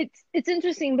me, it's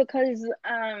interesting because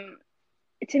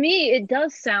to me it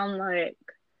does sound like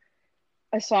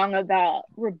a song about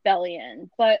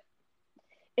rebellion, but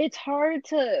it's hard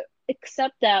to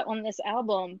accept that on this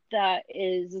album that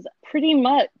is pretty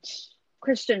much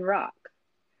Christian rock.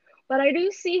 But I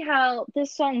do see how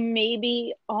this song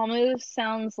maybe almost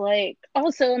sounds like,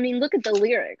 also, I mean, look at the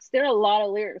lyrics. There are a lot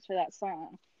of lyrics for that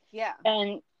song. Yeah.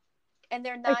 And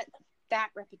they're not that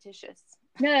repetitious.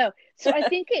 No. So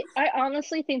I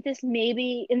honestly think this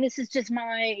maybe, and this is just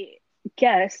my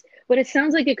guess, but it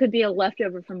sounds like it could be a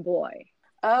leftover from Boy.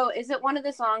 Oh, is it one of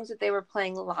the songs that they were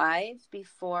playing live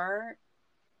before?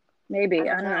 Maybe.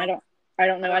 I don't know.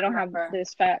 I don't have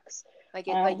those facts. Like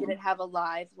did it have a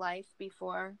live life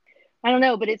before? I don't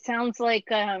know, but it sounds like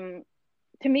to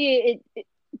me it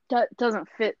doesn't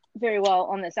fit very well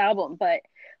on this album, but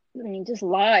I mean just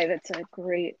live it's a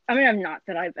great, I mean I'm not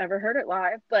that I've ever heard it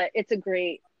live, but it's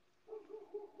great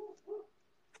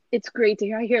to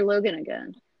hear. I hear Logan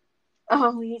again.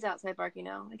 Oh, he's outside barking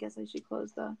now. I guess I should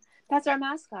close that's our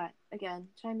mascot again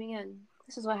chiming in.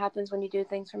 This is what happens when you do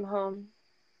things from home.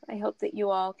 I hope that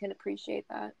you all can appreciate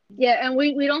that. Yeah, and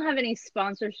we don't have any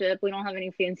sponsorship. We don't have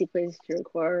any fancy places to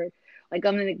record. Like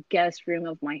I'm in the guest room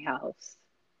of my house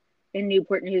in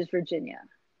Newport News, Virginia.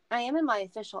 I am in my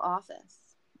official office.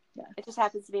 Yeah. It just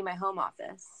happens to be my home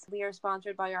office. We are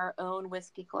sponsored by our own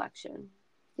whiskey collection.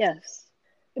 Yes.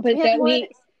 But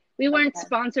we weren't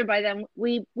sponsored by them.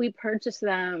 We purchased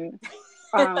them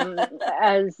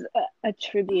as a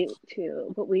tribute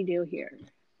to what we do here.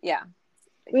 Yeah.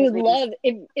 We would love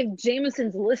if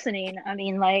Jameson's listening. I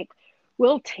mean, like,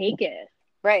 we'll take it.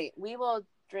 Right. We will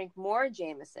drink more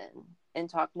Jameson and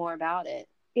talk more about it.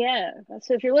 Yeah.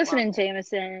 So if you're listening,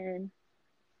 Jameson,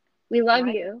 we love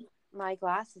you. My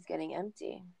glass is getting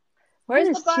empty. Where's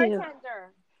the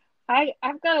bartender?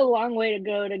 I've got a long way to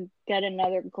go to get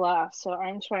another glass, so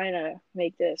I'm trying to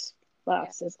make this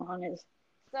last as long as.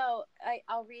 So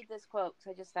I'll read this quote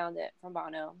because I just found it from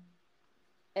Bono.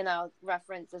 And I'll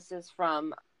reference, this is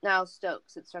from Niall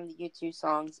Stokes. It's from the U2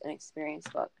 Songs and Experience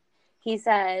book. He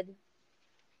said,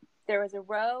 "There was a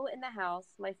row in the house.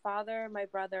 My father, my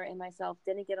brother, and myself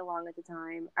didn't get along at the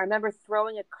time. I remember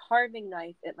throwing a carving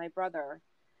knife at my brother,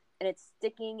 and it's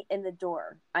sticking in the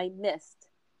door. I missed,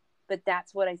 but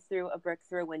that's what I threw a brick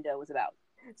through a window was about."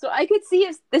 So I could see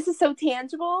if this is so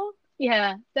tangible.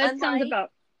 Yeah, that sounds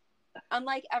about.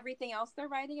 Unlike everything else they're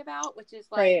writing about, which is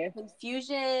like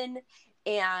confusion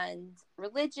and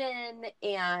religion,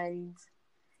 and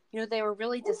they were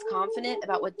really disconfident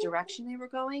about what direction they were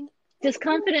going.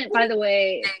 Disconfident, by the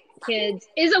way, kids,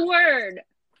 is a word.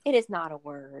 It is not a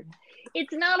word.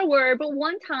 It's not a word, but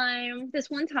this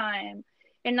one time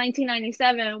in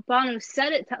 1997, Bono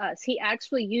said it to us. He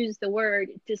actually used the word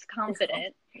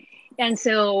disconfident. And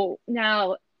so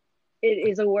now it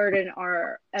is a word in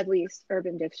our, at least,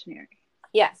 Urban Dictionary.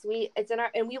 Yes, it's in our,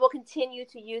 and we will continue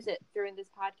to use it during this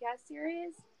podcast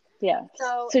series. Yeah.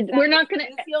 So we're not going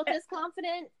to feel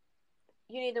disconfident.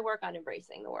 You need to work on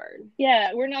embracing the word.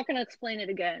 Yeah, we're not going to explain it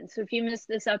again. So if you missed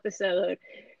this episode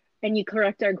and you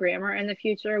correct our grammar in the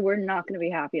future, we're not going to be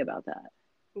happy about that.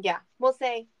 Yeah, we'll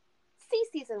say, see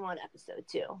season 1, episode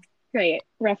 2. Right.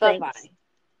 Reference.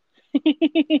 Bye-bye.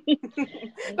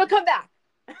 But come back.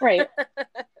 Right.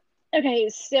 Okay,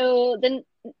 so then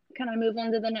can I move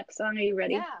on to the next song? Are you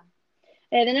ready?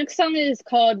 Yeah. The next song is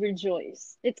called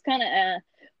Rejoice. It's kind of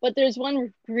but there's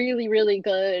one really, really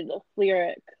good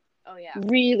lyric. Oh, yeah.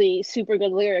 Really super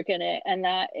good lyric in it. And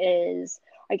that is,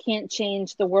 I can't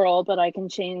change the world, but I can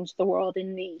change the world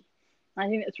in me. I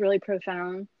think that's really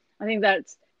profound. I think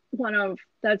that's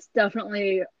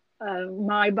definitely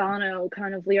my Bono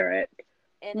kind of lyric.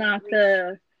 And not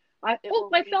I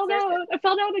fell down. I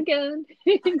fell down again.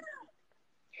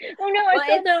 Oh no, I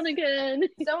fell down again.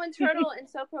 So internal and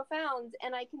so profound.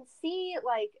 And I can see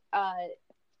like a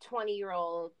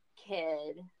 20-year-old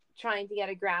kid trying to get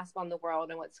a grasp on the world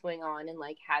and what's going on and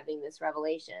like having this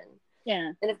revelation.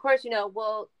 Yeah. And of course,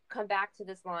 we'll come back to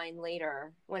this line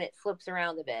later when it flips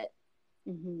around a bit.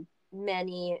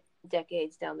 many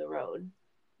decades down the road.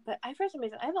 But for some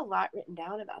reason, I have a lot written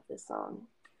down about this song.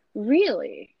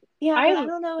 Really? Yeah, but I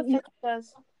don't know if it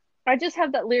does. I just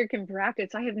have that lyric in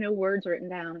brackets. I have no words written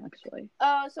down, actually.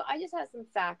 Oh, so I just have some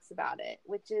facts about it,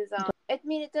 which is, I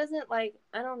mean, it doesn't, like,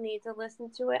 I don't need to listen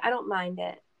to it. I don't mind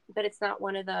it, but it's not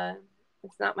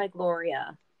it's not my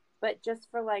Gloria. But just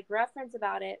for, like, reference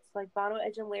about it, so, like, Bono,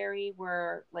 Edge, and Larry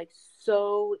were, like,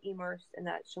 so immersed in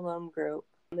that Shalom group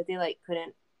that they, like,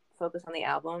 couldn't focus on the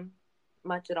album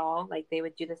much at all. Like, they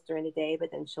would do this during the day, but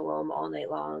then Shalom all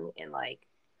night long, and, like,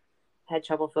 had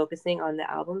trouble focusing on the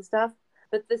album stuff.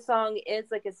 But the song is,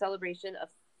 like, a celebration of,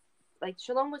 like,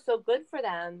 Shalom was so good for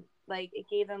them. Like, it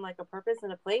gave them, like, a purpose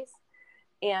and a place.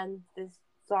 And this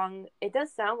song, it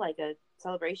does sound like a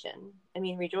celebration. I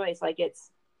mean, Rejoice, like,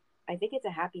 I think it's a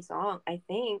happy song. I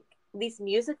think, at least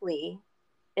musically,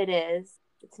 it is.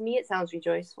 To me, it sounds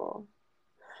rejoiceful.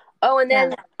 Oh, and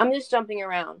then I'm just jumping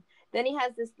around. Then he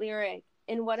has this lyric,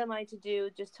 and what am I to do?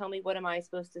 Just tell me, what am I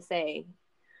supposed to say?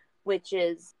 Which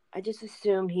is, I just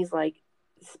assume he's, like,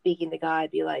 speaking to God,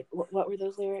 be like, what were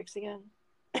those lyrics again?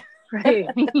 Right.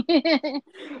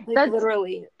 Like,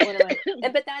 literally, what am I?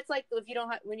 But that's like, if you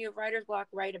don't have, when you have writer's block,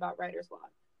 write about writer's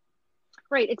block.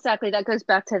 Right, exactly. That goes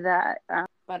back to that.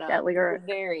 That lyric.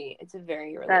 It's a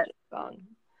very religious song.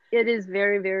 It is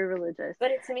very, very religious.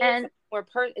 But to me,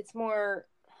 it's more.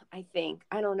 I think,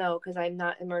 I don't know, because I'm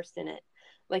not immersed in it.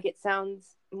 Like, it sounds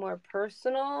more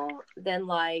personal than,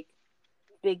 like,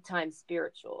 big time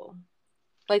spiritual.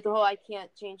 Like, the whole I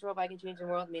can't change the world, but I can change the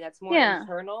world. I mean, that's more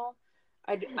internal.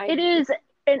 It is,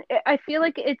 and I feel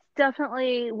like it's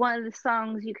definitely one of the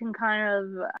songs you can kind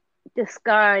of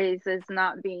disguise as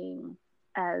not being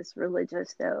as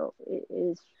religious, though it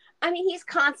is. I mean, he's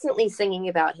constantly singing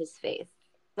about his faith.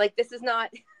 Like, this is not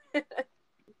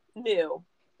new.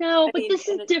 No, but this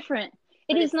is different.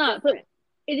 It is not, but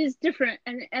it is different,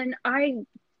 and I,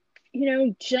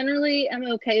 generally am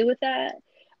okay with that.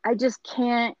 I just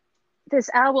can't. This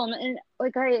album, and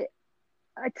like I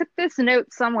took this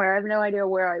note somewhere. I have no idea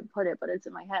where I put it, but it's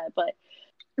in my head. But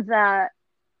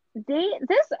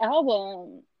this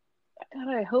album, God,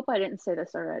 I hope I didn't say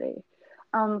this already.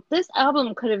 This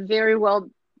album could have very well,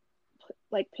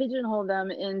 like, pigeonholed them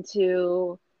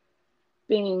into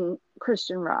being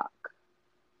Christian rock.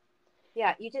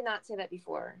 Yeah, you did not say that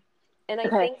before. And I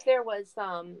think there was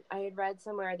I had read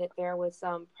somewhere that there was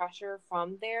some pressure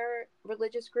from their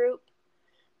religious group.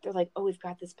 They're like, oh, we've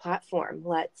got this platform.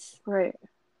 Let's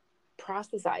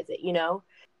proselytize it,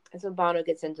 And so Bono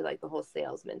gets into, like, the whole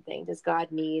salesman thing. Does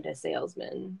God need a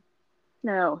salesman?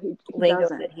 No, he lingo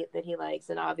doesn't. that he likes,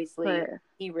 and obviously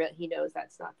he knows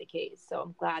that's not the case. So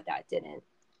I'm glad that didn't.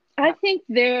 I think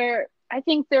their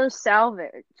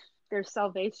salvage, their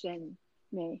salvation,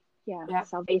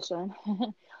 salvation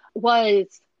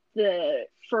was the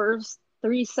first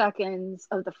 3 seconds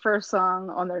of the first song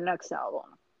on their next album.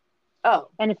 Oh.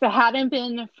 And if it hadn't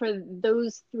been for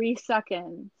those 3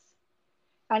 seconds,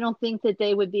 I don't think that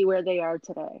they would be where they are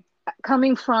today.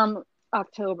 Coming from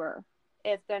October.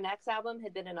 If their next album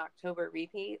had been an October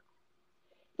repeat,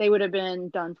 they would have been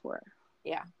done for.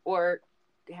 Yeah. Or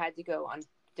had to go on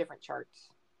different charts.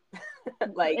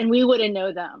 Like, and we wouldn't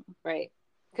know them. Right.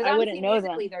 Because I wouldn't know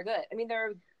musically them. They're good. I mean,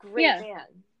 they're a great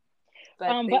band. But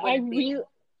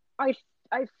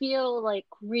I feel like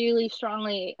really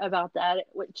strongly about that,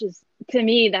 which is, to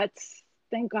me, that's,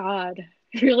 thank God.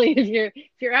 Really, if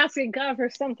you're asking God for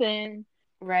something,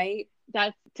 right?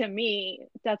 That's, to me,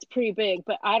 that's pretty big.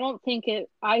 But I don't think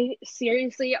I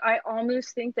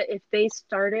almost think that if they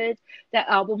started that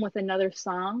album with another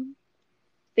song,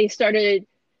 they started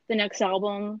the next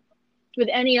album with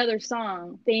any other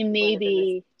song, they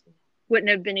maybe wouldn't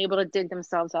have been able to dig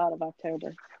themselves out of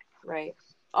October. Right.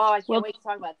 Oh, I can't wait to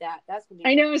talk about that. That's gonna be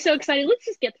I know, I'm so excited. Let's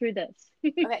just get through this.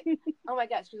 Okay. Oh my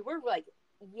gosh, because we're, like,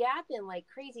 yapping like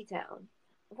crazy town.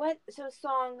 So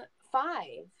song 5.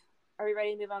 Are we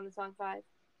ready to move on to song 5?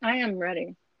 I am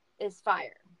ready. Is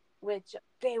Fire, which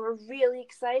they were really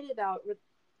excited about with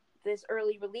this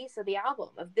early release of the album.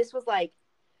 This was going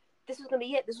to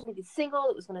be it. This was going to be the single.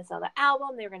 It was going to sell the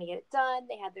album. They were going to get it done.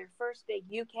 They had their first big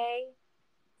UK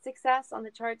success on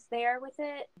the charts there with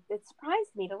it. It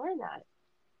surprised me to learn that.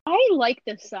 I like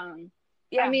this song.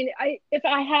 Yeah. I mean, if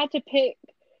I had to pick,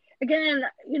 again,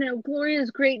 Gloria is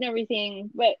great and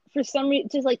everything, but for some reason,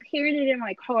 just like hearing it in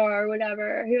my car or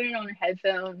whatever, hearing it on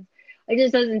headphones, it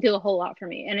just doesn't do a whole lot for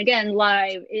me. And again,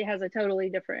 live, it has a totally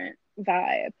different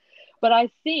vibe. But I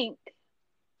think,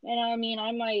 and I mean,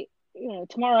 I might,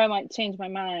 tomorrow I might change my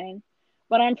mind,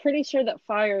 but I'm pretty sure that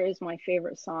Fire is my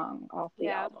favorite song off the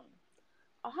album.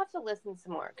 I'll have to listen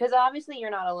some more, because obviously you're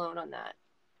not alone on that.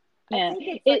 I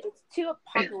think it's like it's too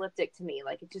apocalyptic to me.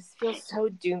 Like it just feels so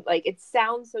doom. Like it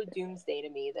sounds so doomsday to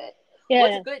me that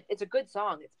it's a good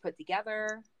song. It's put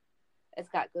together. It's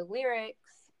got good lyrics.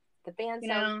 The band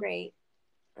sounds great.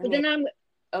 But then I'm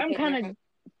kind of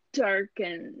dark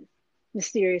and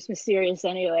mysterious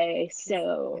anyway.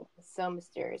 So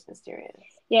mysterious.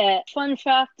 Yeah. Fun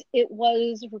fact: it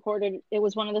was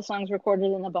one of the songs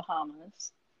recorded in the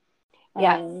Bahamas.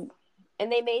 Yeah.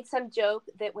 And they made some joke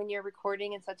that when you're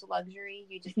recording in such a luxury,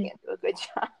 you just can't do a good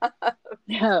job.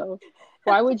 No.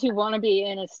 Why would you want to be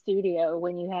in a studio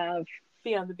when you have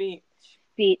be on the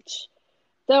beach?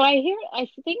 Though I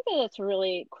think that it's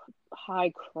really high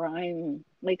crime.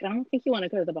 Like I don't think you want to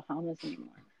go to the Bahamas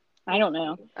anymore. I don't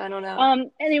know.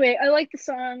 Anyway, I like the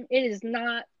song. It is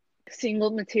not single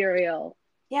material.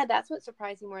 Yeah, that's what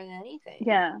surprised me more than anything.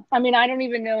 Yeah. I mean, I don't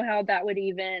even know how that would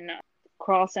even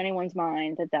cross anyone's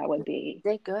mind that would be.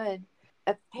 They could.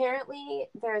 Apparently,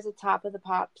 there's a Top of the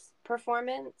Pops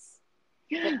performance.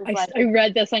 I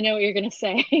read this. I know what you're going to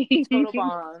say. Total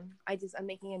bomb. I'm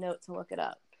making a note to look it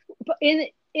up. But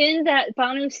in that,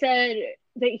 Bono said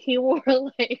that he wore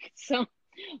like some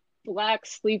black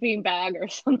sleeping bag or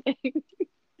something.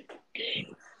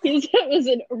 He said it was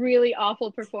a really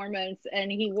awful performance,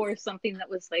 and he wore something that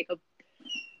was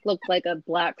looked like a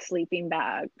black sleeping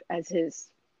bag as his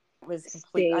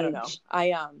complete. I don't know.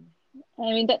 I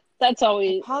mean that's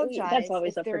always if up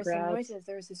there for grabs. Some noises.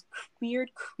 There was this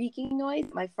weird creaking noise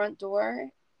at my front door,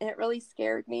 and it really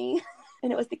scared me.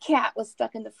 And it was the cat was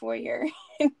stuck in the foyer.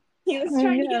 He was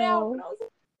trying to get out. And I was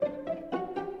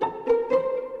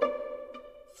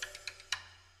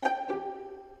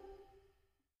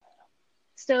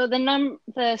So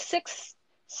the sixth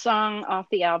song off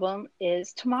the album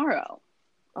is Tomorrow.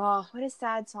 Oh, what a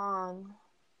sad song.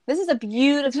 This is a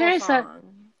beautiful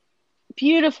song.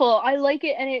 Beautiful. I like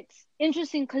it, and it's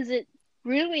interesting because it's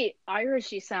really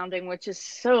Irishy sounding, which is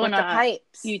so with not the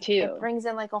pipes. You too. It brings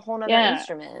in like a whole nother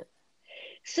instrument.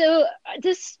 So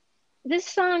this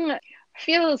song, I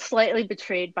feel slightly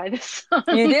betrayed by this song.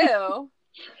 You do?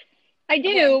 I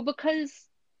do, because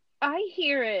I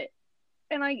hear it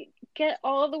and I get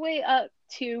all the way up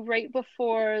to right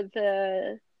before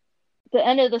the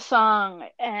end of the song,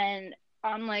 and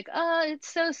I'm like, oh,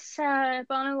 it's so sad.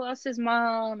 Bono lost his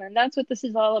mom, and that's what this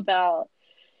is all about.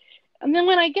 And then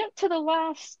when I get to the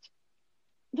last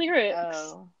lyrics,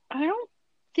 I don't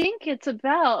think it's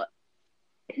about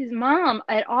his mom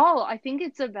at all. I think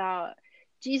it's about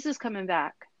Jesus coming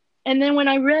back. And then when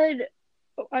I read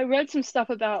some stuff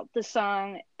about the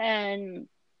song, and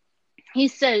he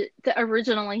said that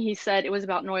originally he said it was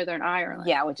about Northern Ireland.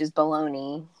 Yeah, which is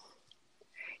baloney.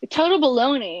 Total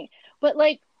baloney. But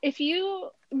like, if you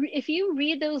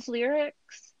read those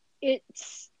lyrics,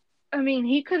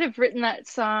 he could have written that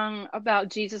song about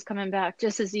Jesus coming back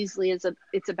just as easily as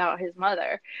it's about his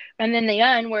mother. And then the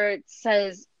end where it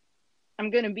says,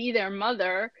 I'm going to be their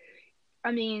mother.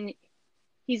 I mean,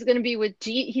 he's going to be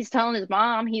he's telling his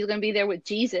mom he's going to be there with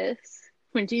Jesus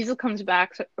when Jesus comes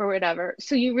back or whatever.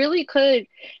 So you really could.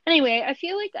 Anyway, I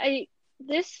feel like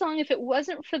this song, if it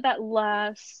wasn't for that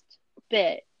last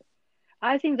bit,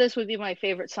 I think this would be my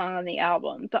favorite song on the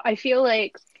album. But I feel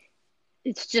like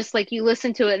it's just like you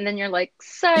listen to it and then you're like,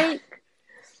 psych,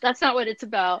 that's not what it's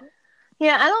about.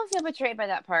 Yeah, I don't feel betrayed by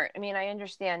that part. I mean, I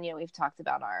understand, we've talked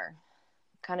about our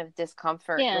kind of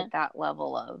discomfort with that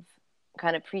level of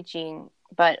kind of preaching.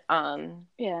 But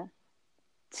to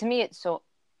me, it's so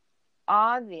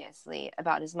obviously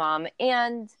about his mom.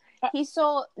 And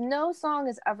no song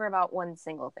is ever about one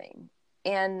single thing.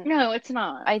 And no, it's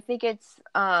not. I think it's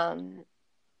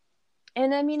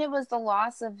and I mean, it was the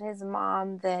loss of his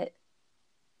mom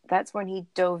that's when he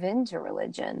dove into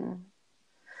religion.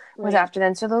 Was after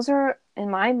then. So those are, in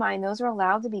my mind, those are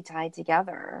allowed to be tied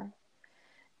together.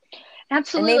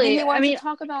 Absolutely. And maybe he wants to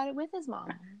talk about it with his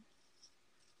mom.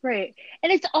 Right.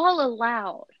 And it's all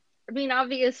allowed. I mean,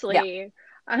 obviously.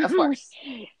 Yeah, of course.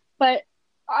 But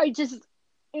I just,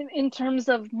 in terms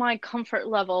of my comfort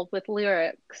level with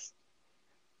lyrics,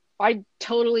 I'd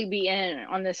totally be in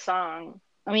on this song.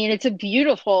 I mean, it's a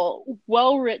beautiful,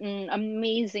 well-written,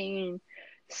 amazing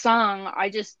song. I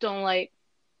just don't like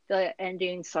the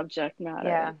ending subject matter.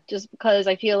 Yeah. Just because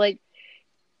I feel like,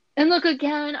 and look,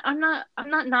 again, I'm not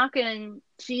knocking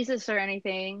Jesus or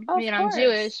anything. Of course. I'm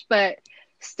Jewish, but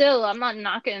still, I'm not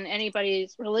knocking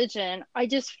anybody's religion. I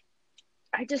just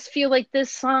feel like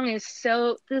this album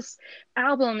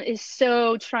is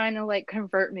so trying to like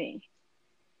convert me.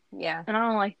 Yeah. And I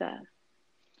don't like that.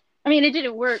 I mean, it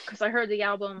didn't work because I heard the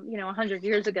album, 100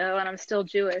 years ago, and I'm still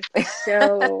Jewish.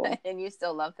 So and you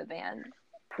still love the band.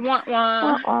 Wah,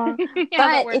 wah.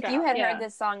 But if you had heard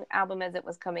this album as it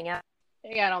was coming out,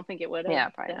 I don't think it would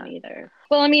have probably been not either.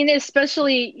 Well, I mean,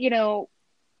 especially,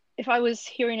 if I was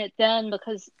hearing it then,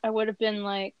 because I would have been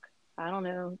like, I don't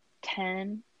know,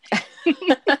 10.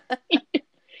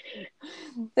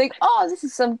 Like, oh, this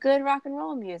is some good rock and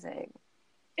roll music.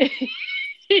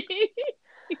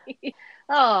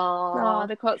 Oh,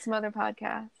 to quote some other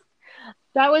podcasts.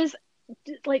 That was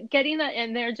like getting that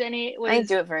in there, Jenny. I didn't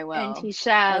do it very well. NT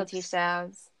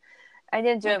Shabs. I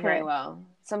didn't do it very well.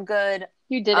 Some good.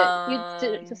 You did it. You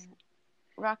did it. Just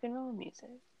rock and roll music.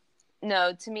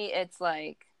 No, to me, it's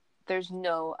like there's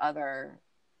no other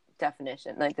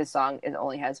definition. Like this song, it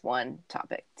only has one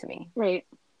topic to me, right?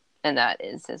 And that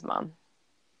is his mom.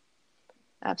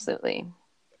 Absolutely.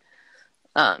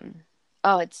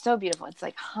 Oh, it's so beautiful. It's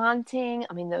like haunting.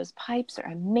 I mean, those pipes are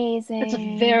amazing.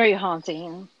 It's very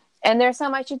haunting. And there's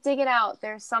I should dig it out.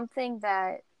 There's some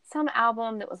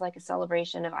album that was like a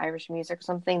celebration of Irish music,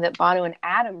 something that Bono and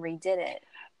Adam redid it.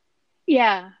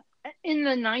 Yeah. In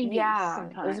the 90s. Yeah.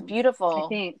 Sometime, it was beautiful. I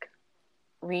think.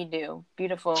 Redo.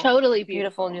 Beautiful. Totally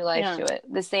beautiful. New life to it.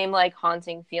 The same like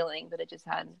haunting feeling, but it just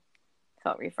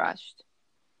felt refreshed.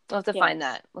 We'll have to find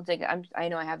that. We'll dig it. I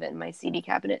know I have it in my CD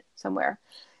cabinet somewhere.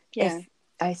 Yeah. If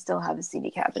I still have a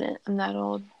CD cabinet. I'm that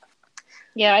old.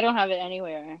 Yeah, I don't have it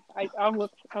anywhere. I'll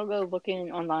go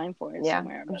looking online for it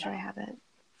somewhere. I'm sure I have it.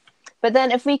 But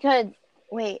then if we could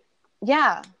wait,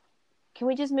 can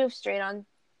we just move straight on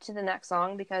to the next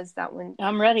song, because that one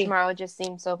I'm ready. Tomorrow just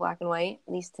seemed so black and white,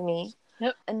 at least to me.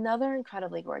 Yep. Another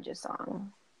incredibly gorgeous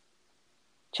song.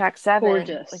 Track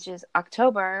 7, which is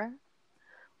October,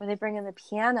 where they bring in the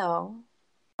piano.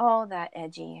 Oh, that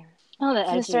edgy. Oh, that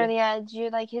edgy. Mr. The Edge, you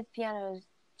like his piano is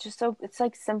just so, it's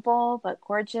like simple but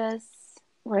gorgeous.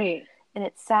 Right. And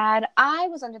it's sad. I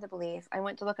was under the belief, I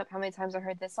went to look up how many times I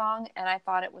heard this song, and I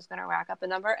thought it was going to rack up a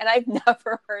number, and I've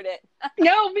never heard it.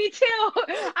 No, me too.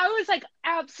 I was like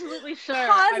absolutely sure.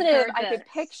 Positive. I could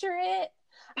picture it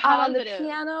out on the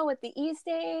piano with the E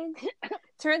stage.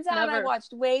 Turns out I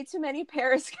watched way too many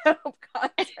Periscope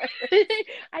concerts.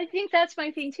 I think that's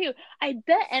my thing too. I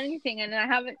bet anything, and I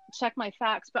haven't checked my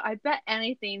facts, but I bet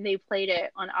anything they played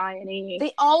it on I&E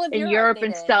in Europe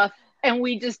and stuff. And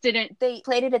we just didn't. They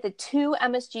played it at the 2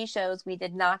 MSG shows we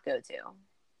did not go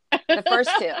to. The first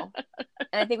 2. And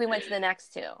I think we went to the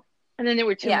next 2. And then there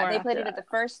were 2 more. Yeah, they played it at the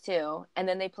first 2. And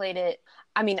then they played it.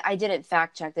 I mean, I didn't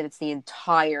fact check that it's the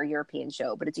entire European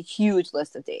show, but it's a huge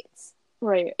list of dates.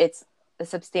 Right. It's a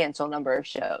substantial number of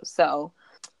shows. So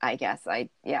I guess I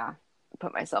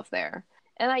put myself there.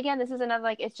 And again, this is another,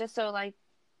 like, it's just so, like,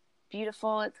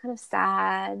 beautiful. It's kind of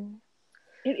sad.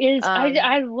 It is.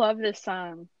 I love this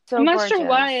song. So I'm not gorgeous. sure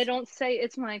why I don't say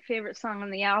it's my favorite song on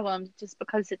the album, just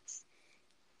because it's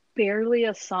barely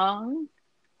a song.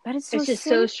 But it's just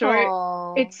so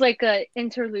short. It's like a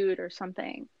interlude or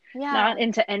something. Yeah. Not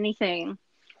into anything.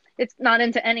 It's not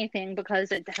into anything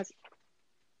because it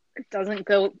doesn't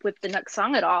go with the next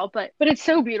song at all. But it's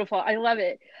so beautiful. I love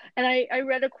it. And I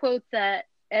read a quote that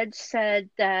Edge said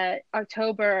that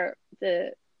October,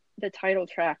 the title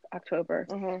track, October,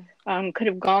 could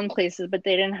have gone places, but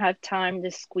they didn't have time to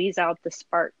squeeze out the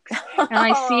sparks. And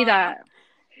I see that.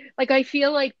 Like, I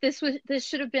feel like this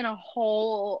should have been a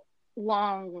whole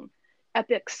long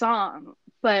epic song,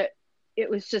 but it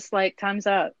was just like, time's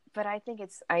up. But I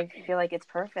feel like it's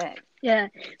perfect. Yeah.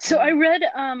 So I read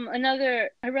another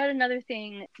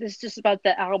thing. This is just about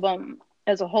the album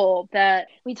as a whole, that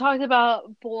we talked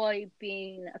about Boy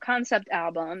being a concept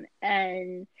album,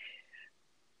 and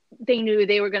they knew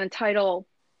they were going to title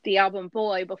the album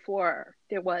Boy before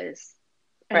there was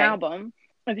an album.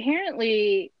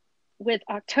 Apparently, with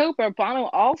October, Bono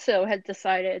also had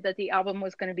decided that the album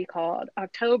was going to be called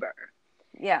October.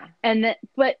 Yeah. And that,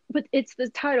 but it's the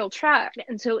title track,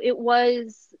 and so it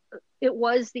was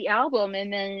the album,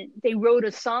 and then they wrote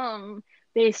a song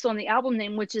based on the album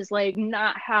name, which is like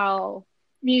not how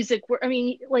music works. I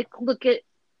mean, like, look at,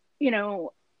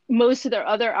 most of their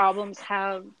other albums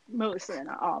have, most of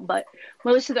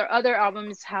their other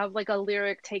albums have like a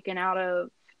lyric taken out of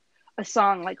a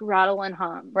song, like Rattle and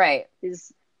Hum. Right.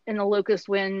 Is in the locust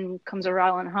wind comes a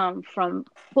rattle and hum from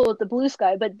Bullet the Blue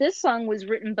Sky. But this song was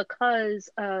written because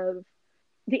of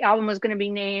the album was going to be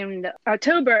named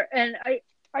October. And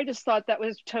I just thought that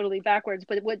was totally backwards.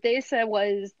 But what they said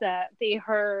was that they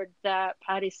heard that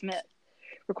Patti Smith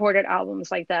recorded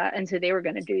albums like that, and so they were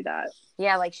going to do that.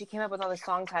 Yeah, like she came up with all the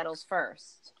song titles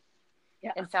first,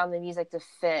 and found the music to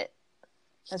fit.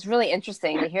 That's really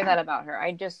interesting to hear that about her.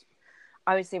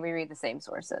 Obviously we read the same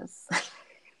sources.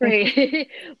 Right.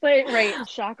 But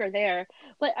shocker there.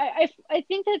 But I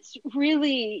think that's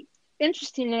really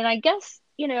interesting, and I guess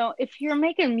if you're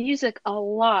making music a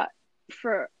lot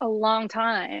for a long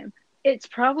time, it's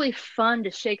probably fun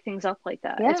to shake things up like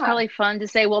that. Yeah. It's probably fun to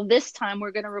say, well, this time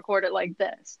we're going to record it like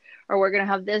this, or we're going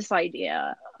to have this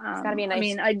idea. It's got to be a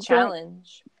nice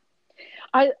challenge.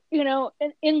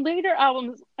 In later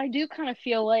albums, I do kind of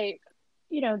feel like,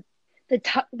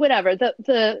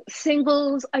 the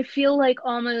singles, I feel like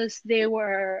almost they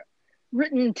were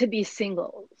written to be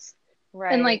singles.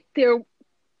 Right. And like there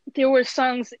were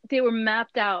songs, they were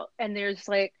mapped out, and there's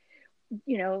like,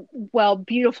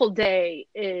 Beautiful Day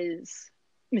is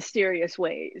Mysterious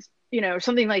Ways,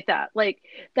 something like that. Like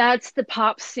that's the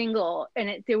pop single,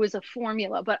 and there was a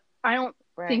formula, but I don't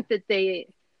think that they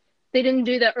didn't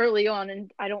do that early on,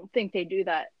 and I don't think they do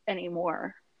that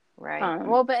anymore. Right.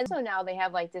 Well, but so now they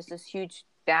have like this huge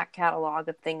back catalog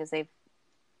of things they've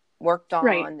worked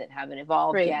on that haven't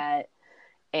evolved yet,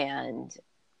 and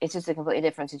it's just a completely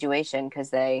different situation because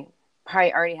they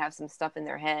probably already have some stuff in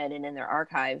their head and in their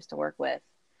archives to work with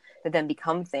that then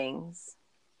become things,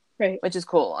 which is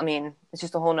cool. I mean, it's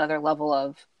just a whole nother level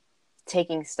of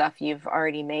taking stuff you've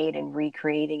already made and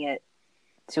recreating it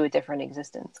to a different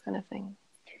existence kind of thing.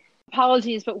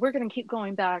 Apologies, but we're going to keep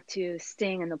going back to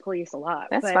Sting and the Police a lot.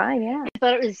 That's fine, yeah. I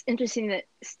thought it was interesting that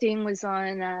Sting was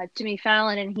on Jimmy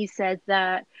Fallon, and he said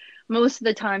that most of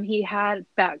the time he had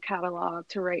back catalog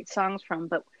to write songs from,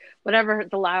 but whatever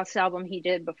the last album he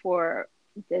did before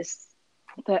this,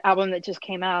 the album that just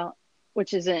came out,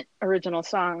 which isn't original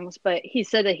songs, but he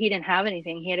said that he didn't have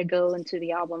anything. He had to go into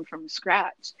the album from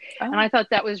scratch. And I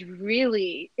thought that was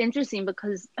really interesting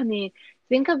because, I mean,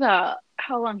 think about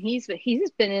how long he's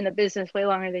been in the business way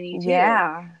longer than you do.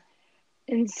 Yeah.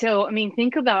 And so, I mean,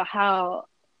 think about how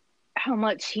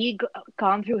much he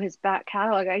gone through his back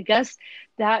catalog. I guess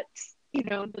that's,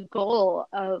 the goal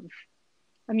of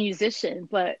a musician,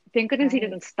 but thank goodness he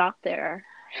didn't stop there.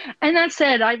 And that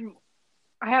said, I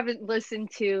haven't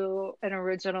listened to an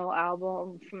original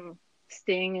album from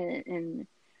Sting in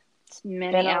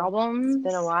many albums. It's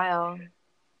been a while.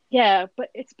 Yeah, but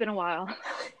it's been a while.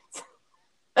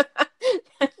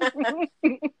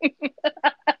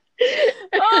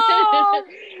 Oh,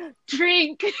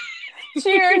 drink.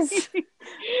 Cheers.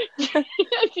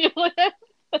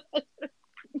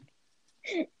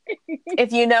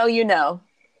 If you know, you know.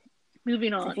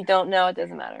 Moving on. If you don't know, it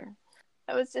doesn't matter.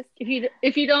 That was just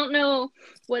if you don't know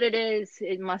what it is,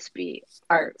 it must be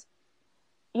art.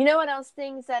 You know what else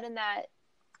Sting said in that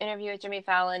interview with Jimmy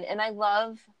Fallon? And I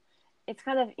love, it's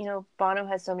kind of, Bono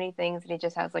has so many things that he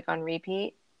just has like on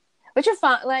repeat, which are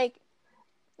fun. Like,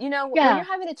 when you're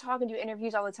having to talk and do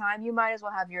interviews all the time, you might as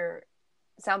well have your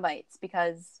sound bites,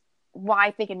 because why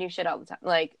think of new shit all the time?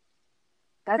 Like,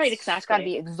 that's got to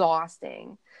be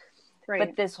exhausting. Right.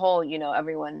 But this whole,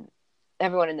 everyone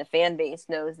in the fan base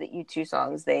knows that U2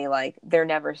 songs, they're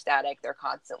never static. They're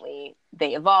constantly,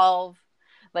 they evolve.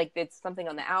 Like, it's something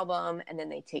on the album, and then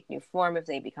they take new form if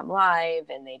they become live,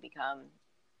 and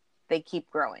they keep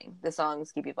growing. The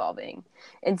songs keep evolving.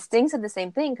 And Sting said the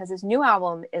same thing, because his new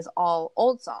album is all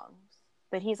old songs.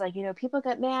 But he's like, people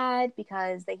get mad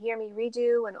because they hear me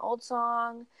redo an old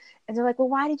song, and they're like, well,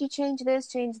 why did you change this,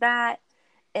 change that?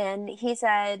 And he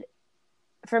said,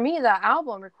 for me, the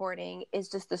album recording is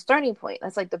just the starting point.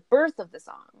 That's like the birth of the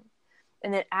song.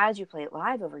 And then as you play it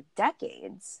live over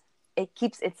decades,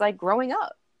 it's like growing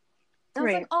up. I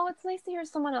was like, oh, it's nice to hear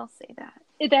someone else say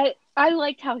that. That I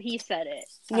liked how he said it.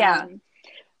 Yeah.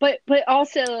 But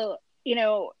also,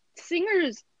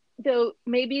 singers, though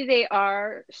maybe they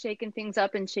are shaking things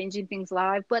up and changing things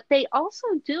live, but they also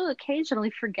do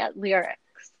occasionally forget lyrics.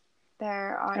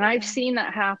 And I've seen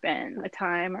that happen a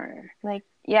time or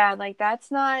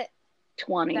that's not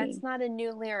 20. That's not a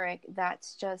new lyric.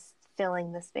 That's just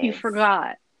filling the space. You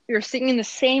forgot. You're singing the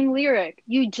same lyric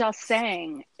you just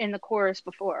sang in the chorus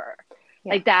before.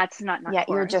 Yeah. Like that's not chorus,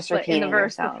 you're just repeating in the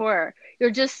verse yourself. Before. You're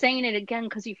just saying it again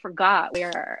because you forgot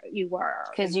where you were.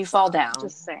 Because you fall down.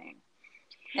 Just saying.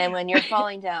 And when you're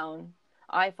falling down,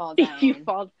 I fall down. You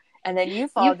fall. And then you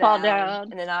fall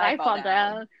down. And then I fall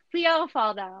down. We all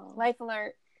fall down. Life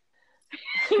alert.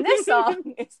 This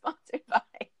song is sponsored by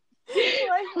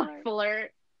Life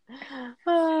alert.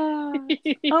 Oh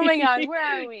my God, where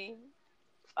are we?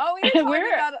 Oh, we were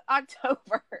talking about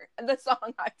October, the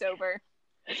song October.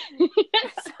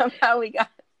 Somehow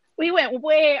we went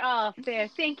way off there.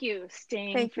 Thank you,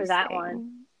 Sting, Thank for you, that Sting.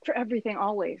 one. For everything,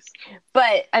 always.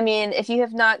 But I mean, if you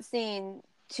have not seen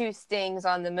Two Stings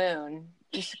on the Moon,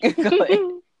 just Google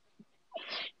it.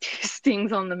 Two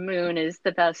Stings on the Moon is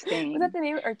the best thing. Was that the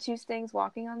name? Or Two Stings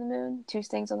Walking on the Moon? Two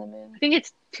Stings on the Moon? I think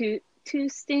it's two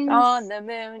Stings on the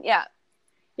Moon. Yeah.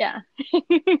 Yeah.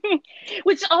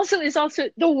 Which also is also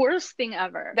the worst thing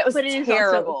ever. That was but it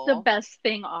terrible. Is also the best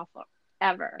thing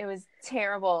ever. It was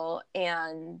terrible,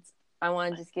 and I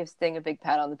want to just give Sting a big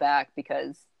pat on the back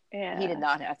because he did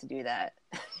not have to do that.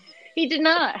 He did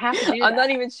not have to do that. I'm not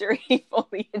even sure he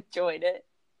fully enjoyed it,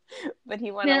 but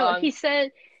he went along. He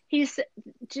said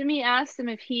Jimmy asked him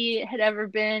if he had ever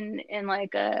been in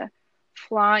like a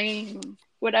flying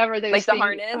whatever those like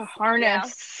things, the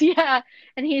harness. Yeah.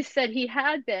 And he said he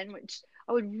had been, which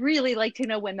I would really like to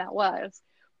know when that was.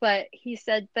 But he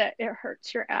said that it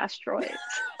hurts your asteroids.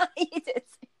 He did.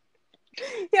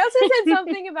 He also said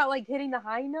something about like hitting the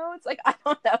high notes. Like, I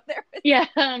don't know. Yeah,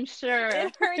 I'm sure.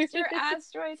 It hurts your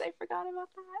asteroids. I forgot about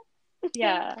that.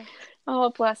 Yeah. Oh,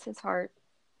 bless his heart.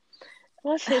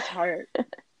 Bless his heart.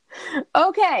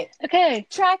 Okay.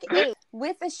 Track 8,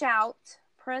 With a Shout,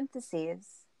 parentheses,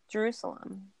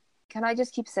 Jerusalem. Can I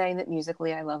just keep saying that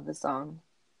musically I love the song?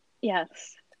 Yes.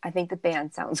 I think the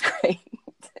band sounds great.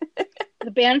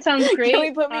 The band sounds great. Can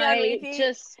we put me on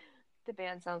repeat? The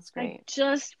band sounds great. I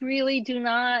just really do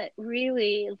not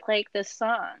really like this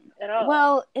song at all.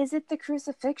 Well, is it the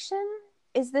crucifixion?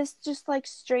 Is this just like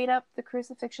straight up the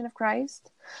crucifixion of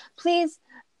Christ? Please,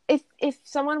 if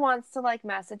someone wants to like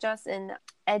message us and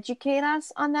educate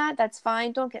us on that, that's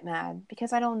fine. Don't get mad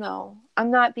because I don't know.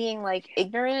 I'm not being like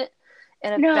ignorant,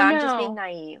 and I'm just being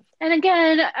naive. And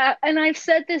again, and I've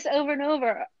said this over and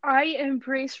over, I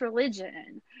embrace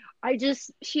religion. I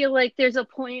just feel like there's a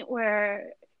point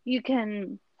where you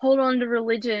can hold on to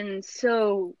religion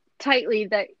so tightly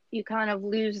that you kind of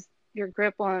lose your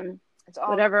grip on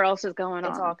whatever else is going on.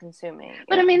 It's all consuming.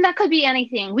 But I mean, that could be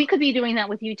anything. We could be doing that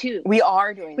with you too. We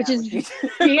are doing that, which is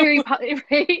very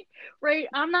right.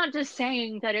 I'm not just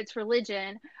saying that it's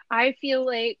religion. I feel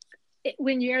like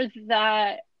when you're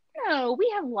that,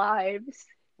 we have lives.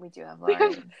 We do have We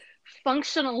lives. have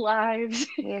functional lives.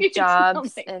 We have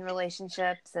jobs and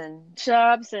relationships and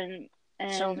children.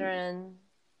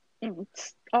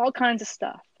 All kinds of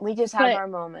stuff. We just have our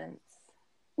moments.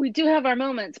 We do have our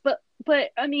moments, but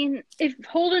I mean, if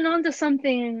holding on to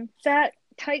something that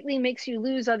tightly makes you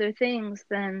lose other things,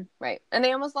 then right. And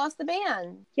they almost lost the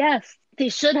band. Yes, they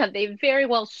should have. They very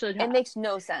well should have. It makes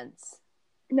no sense.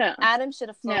 No, Adam should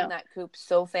have flown that coop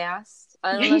so fast.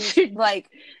 I don't know.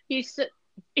 He should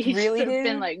really have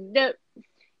been like, nope.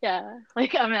 Yeah,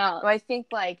 like I'm out. Well, I think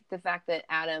like the fact that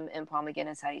Adam and Paul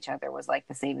McGinnis had each other was like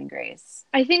the saving grace.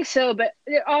 I think so, but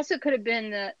it also could have been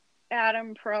that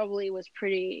Adam probably was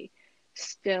pretty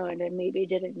stoned and maybe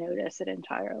didn't notice it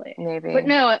entirely. Maybe. But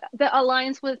no, the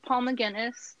alliance with Paul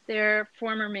McGinnis, their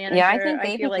former manager. Yeah, I think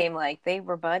they became like they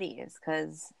were buddies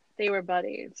because they were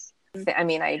buddies. I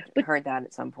mean, I heard that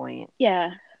at some point. Yeah,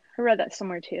 I read that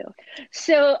somewhere too.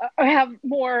 So I have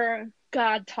more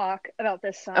God talk about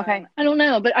this song. Okay. I don't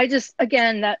know, but I just,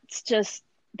 again, that's just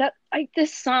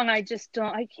this song, I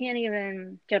can't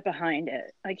even get behind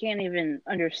it. I can't even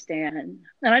understand.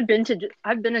 And I've been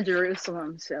to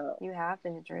Jerusalem, so. You have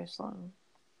been to Jerusalem.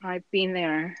 I've been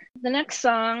there. The next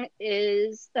song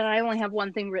is, that I only have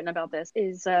one thing written about this,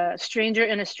 is Stranger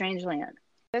in a Strange Land.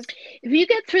 If you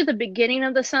get through the beginning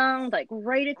of the song, like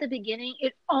right at the beginning,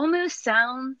 it almost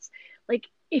sounds like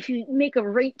if you make a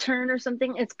right turn or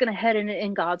something, it's going to head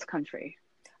in God's country.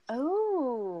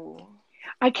 Oh.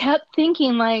 I kept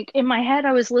thinking, like, in my head,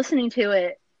 I was listening to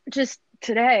it just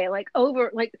today, like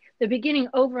the beginning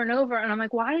over and over. And I'm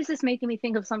like, why is this making me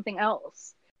think of something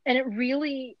else? And it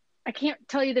really, I can't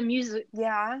tell you the music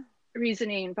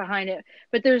reasoning behind it,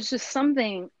 but there's just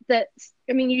something that's,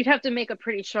 I mean, you'd have to make a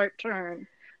pretty sharp turn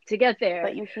to get there.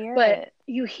 But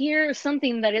you hear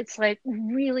something that it's like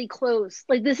really close.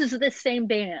 Like this is the same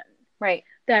band. Right.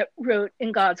 That wrote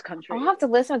In God's Country. I'll have to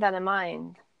listen with that in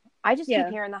mind. I just keep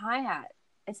hearing the hi-hat.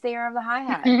 It's the air of the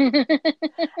hi-hat.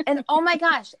 And oh my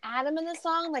gosh, Adam in the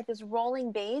song, like this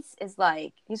rolling bass is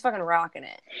like, he's fucking rocking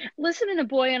it. Listening to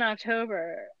Boy in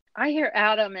October, I hear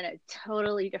Adam in a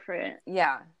totally different.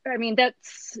 Yeah. I mean,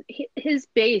 that's his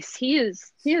bass. He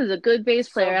is a good bass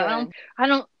player. So good. I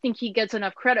don't think he gets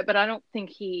enough credit, but I don't think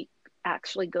he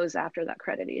actually goes after that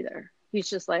credit either. He's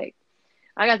just like,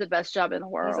 I got the best job in the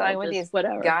world. He's like with these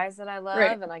guys that I love,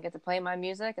 and I get to play my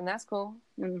music, and that's cool.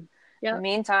 Yeah. In the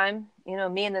meantime,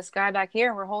 me and this guy back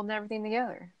here, we're holding everything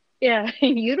together. Yeah,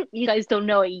 you guys don't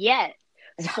know it yet.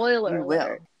 Spoiler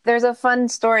alert. There's a fun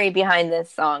story behind this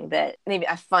song that maybe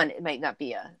it might not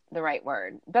be a the right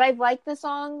word. But I like the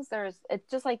songs. It's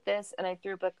just like this, and I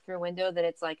threw a book through a window that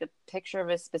it's like a picture of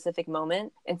a specific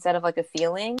moment instead of like a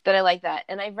feeling. But I like that.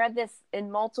 And I've read this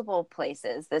in multiple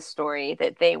places, this story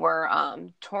that they were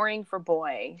touring for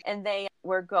Boy, and they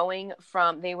were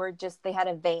they had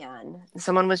a van.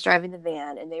 Someone was driving the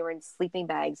van, and they were in sleeping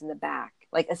bags in the back,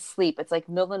 like asleep. It's like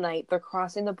middle of the night. They're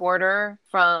crossing the border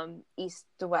from east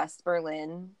to west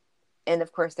Berlin. And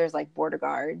of course there's like border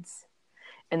guards.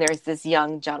 And there's this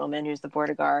young gentleman who's the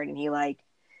border guard, and he like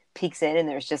peeks in, and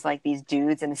there's just like these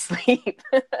dudes in sleep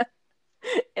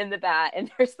in the back, and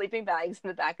their sleeping bags in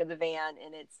the back of the van.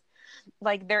 And it's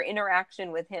like their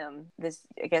interaction with him, this,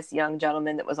 I guess, young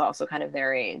gentleman that was also kind of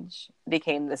their age,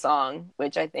 became the song,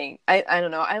 which I think, I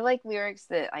don't know. I like lyrics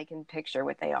that I can picture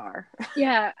what they are.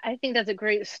 Yeah, I think that's a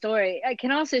great story. I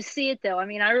can also see it though. I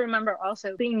mean, I remember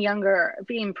also being younger,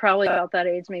 being probably about that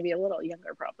age, maybe a little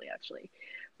younger, probably actually.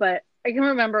 But I can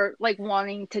remember like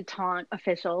wanting to taunt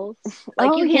officials.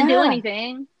 Like, you can't do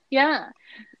anything. Yeah.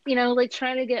 You know, like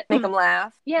trying to make them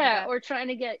laugh. Yeah. Or trying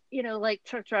to get, you know, like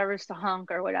truck drivers to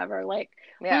honk or whatever. Like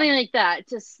something like that.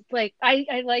 Just like,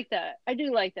 I like that. I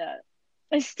do like that.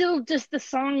 I still just, the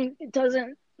song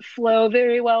doesn't flow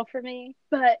very well for me,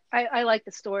 but I like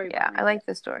the story. Yeah, I like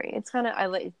the story. It's kind of,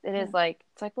 it's like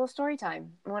a little story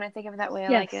time. When I think of it that way, I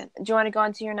like it. Do you want to go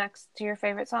on to your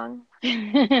favorite song? How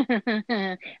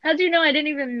do you know I didn't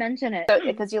even mention it?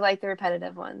 Because you like the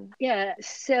repetitive one. Yeah.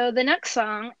 So the next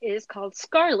song is called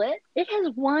Scarlet. It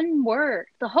has one word.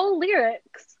 The whole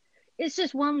lyrics is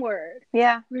just one word.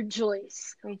 Yeah.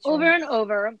 Rejoice. Over and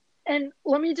over. And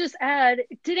let me just add,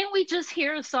 didn't we just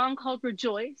hear a song called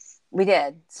Rejoice? We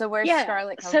did. So where's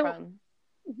Scarlet come from?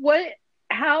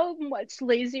 How much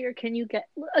lazier can you get?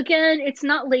 Again, it's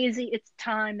not lazy, it's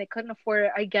time. They couldn't afford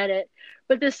it. I get it.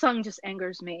 But this song just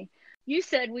angers me. You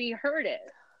said we heard it.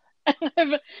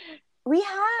 We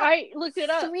have. I looked it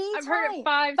up. I've heard it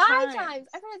five times.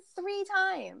 I've heard it 3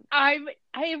 times. I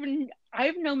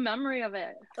have no memory of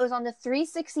it. It was on the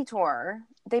 360 tour.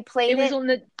 They played it. It was on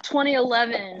the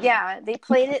 2011. Yeah, they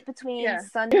played it between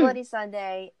Sunday Bloody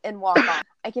Sunday and Walk On.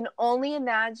 I can only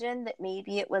imagine that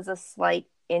maybe it was a slight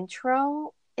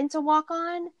intro into Walk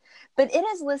On, but it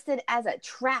is listed as a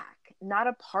track, not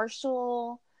a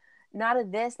partial, not a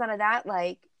this, not a that.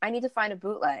 Like, I need to find a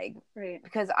bootleg, right?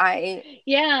 Because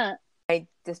it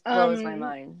just blows my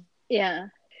mind. Yeah.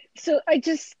 So I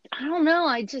don't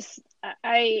know.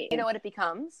 You know what it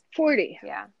becomes? 40.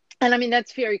 Yeah. And I mean,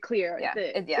 that's very clear. Yeah.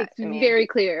 It's very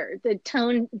clear. The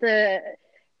tone,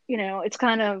 it's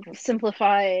kind of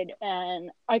simplified,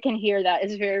 and I can hear that.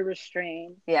 It's very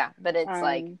restrained. Yeah. But it's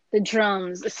like the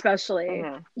drums, especially.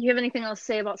 Mm-hmm. You have anything else to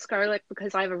say about Scarlet?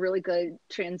 Because I have a really good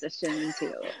transition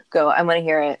into Go. I want to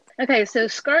hear it. Okay. So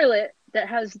Scarlet, that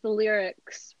has the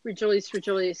lyrics, rejoice,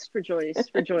 rejoice, rejoice,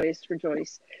 rejoice,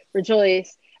 rejoice,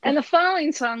 rejoice. And the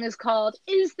following song is called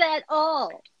Is That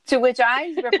All? To which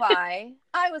I reply,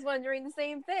 I was wondering the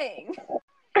same thing.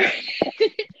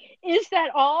 Is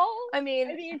that all? I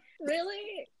mean,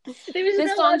 really?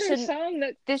 This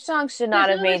song should not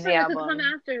have made the album.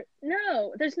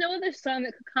 No, there's no other song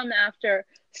that could come after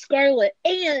Scarlet.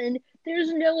 And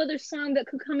there's no other song that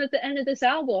could come at the end of this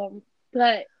album.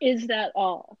 But Is That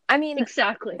All? I mean,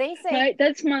 exactly. They say right?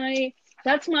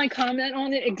 That's my comment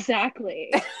on it.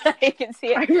 Exactly. I can see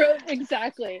it. I wrote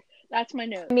exactly. That's my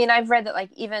note. I mean, I've read that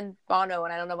like even Bono,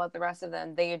 and I don't know about the rest of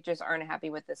them, they just aren't happy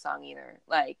with this song either.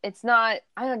 Like, it's not,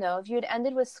 I don't know, if you had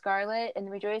ended with Scarlet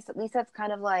and Rejoice, at least that's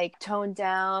kind of like toned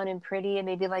down and pretty and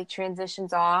maybe like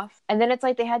transitions off. And then it's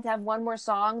like they had to have one more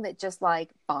song that just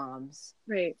like bombs.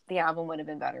 Right. The album would have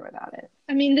been better without it.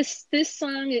 I mean, this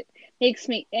song, it makes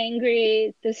me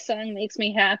angry. This song makes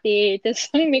me happy. This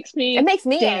song makes me... It makes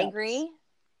me angry.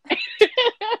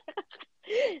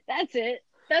 That's it.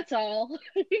 That's all.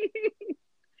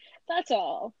 That's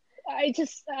all. I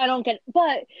don't get it.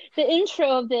 But the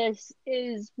intro of this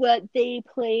is what they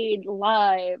played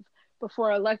live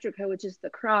before Electrica, which is The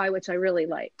Cry, which I really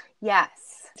like. Yes.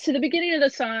 So the beginning of the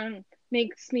song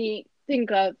makes me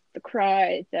think of The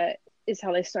Cry, that is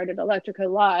how they started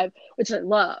Electrica live, which I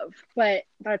love. But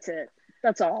that's it.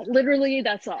 That's all. Literally,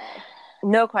 that's all.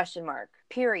 No question mark.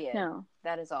 Period. No.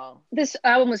 That is all. This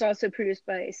album was also produced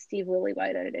by Steve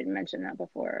Lillywhite. I didn't mention that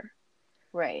before.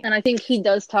 Right. And I think he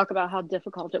does talk about how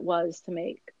difficult it was to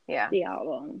make the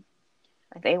album.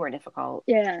 They were difficult.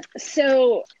 Yeah.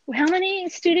 So how many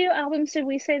studio albums did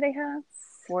we say they have?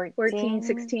 14,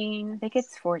 16. I think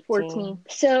it's 14.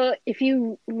 So if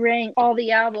you rank all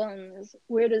the albums,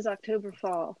 where does October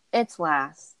fall? It's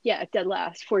last. Yeah, dead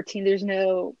last. 14. There's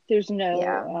no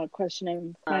question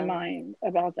in my mind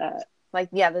about that. Like,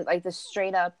 yeah, like the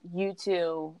straight up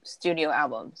U2 studio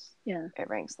albums. Yeah. It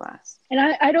ranks last. And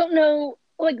I don't know,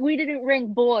 like, we didn't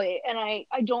rank Boy, and I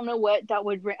don't know what that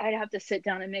would rank. I'd have to sit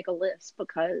down and make a list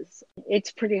because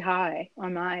it's pretty high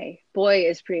on my, Boy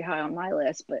is pretty high on my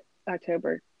list, but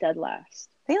October dead last.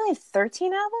 They only have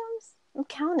 13 albums? I'm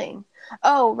counting.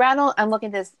 Oh, I'm looking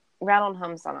at this Rattle and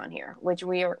Hum song on here, which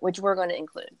we're going to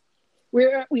include. We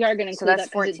are going to include that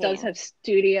because 14. it does have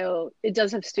studio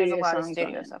There's a lot of songs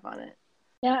studio stuff on it.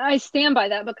 Yeah, I stand by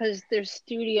that because there's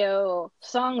studio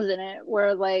songs in it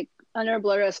where, like, Under a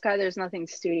Blur of Sky, there's nothing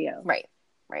studio. Right.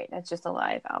 That's just a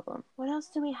live album. What else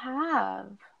do we have?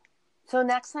 So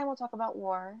next time we'll talk about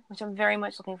War, which I'm very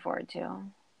much looking forward to.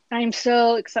 I'm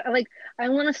so excited. Like, I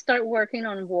want to start working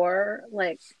on War,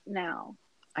 like, now.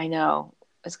 I know.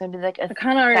 It's going to be like I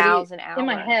kind of 1,000 hours. In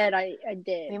my head, I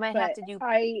did. We might have to do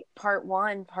part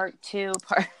 1, part 2,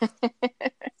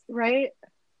 Right?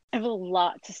 I have a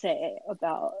lot to say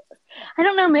about. I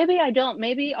don't know. Maybe I don't.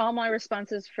 Maybe all my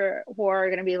responses for War are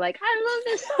going to be like, I love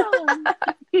this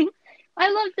song. I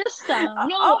love this song.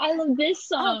 No, I love this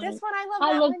song. Oh, this one,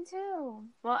 I love one too.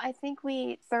 Well, I think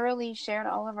we thoroughly shared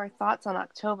all of our thoughts on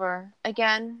October.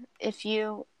 Again, if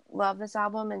you love this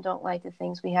album and don't like the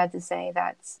things we had to say,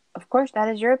 that's, of course, that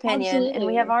is your opinion. Absolutely. And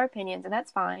we have our opinions, and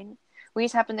that's fine. We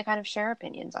just happen to kind of share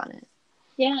opinions on it.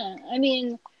 Yeah. I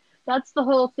mean, that's the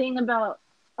whole thing about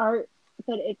art,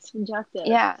 that it's subjective.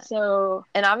 Yeah. So,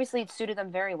 and obviously it suited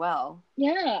them very well.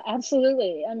 Yeah,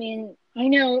 absolutely. I mean, I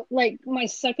know, like, my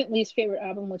second least favorite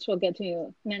album, which we'll get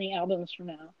to many albums from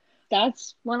now,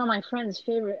 that's one of my friend's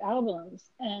favorite albums.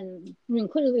 And I mean,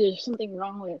 clearly there's something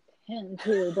wrong with him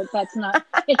too, but that's not,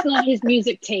 it's not his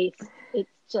music taste. It's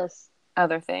just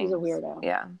other things. He's a weirdo.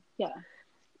 Yeah. Yeah.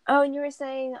 Oh, and you were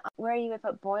saying where you would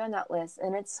put Boy on that list.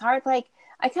 And it's hard, like,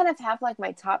 I kind of have like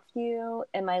my top few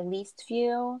and my least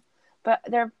few, but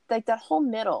they're like that whole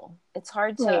middle. It's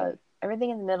hard to, everything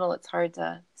in the middle, it's hard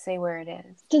to say where it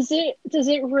is. Does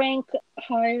it rank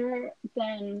higher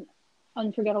than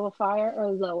Unforgettable Fire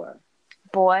or lower?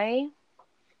 Boy?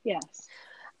 Yes.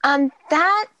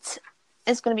 That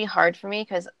is going to be hard for me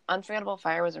because Unforgettable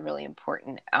Fire was a really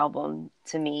important album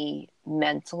to me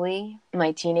mentally in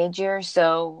my teenage years.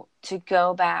 So to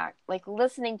go back, like,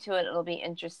 listening to it, it'll be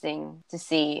interesting to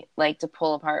see, like, to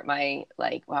pull apart my,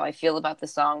 like, how I feel about the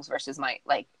songs versus my,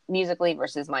 like, musically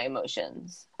versus my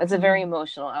emotions. It's a very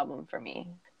emotional album for me.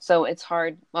 So it's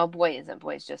hard. Well, Boy isn't.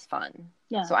 Boy's just fun.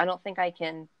 Yeah. So I don't think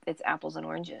it's apples and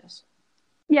oranges.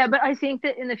 Yeah, but I think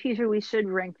that in the future we should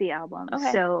rank the albums.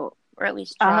 Okay. So, or at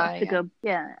least try. I'll have to go.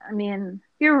 Yeah, I mean,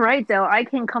 you're right though. I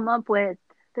can come up with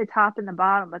the top and the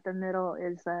bottom, but the middle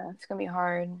is it's gonna be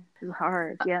hard. It's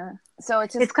hard, yeah. So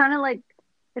it's kind of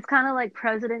like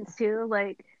presidents too.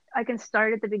 Like, I can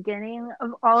start at the beginning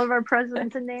of all of our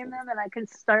presidents and name them, and I can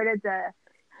start at the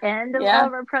end of all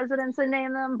of our presidents and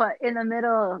name them. But in the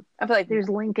middle, I feel like there's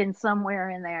Lincoln somewhere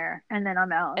in there, and then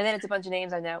I'm out. And then it's a bunch of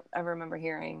names I remember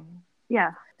hearing.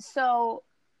 Yeah. So,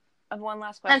 I have one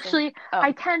last question. Actually,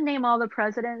 I can name all the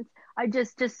presidents. I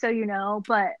just so you know,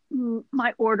 but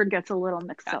my order gets a little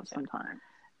mixed up sometimes.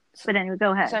 But anyway,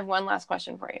 go ahead. So I have one last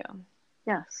question for you.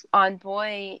 Yes. On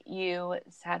Boy, you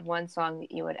had one song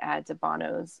that you would add to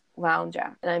Bono's Lounge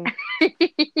Act. And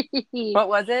what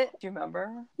was it? Do you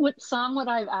remember? What song would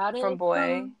I have added? From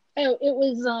Boy? It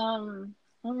was,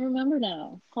 I don't remember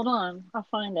now. Hold on. I'll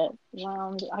find it.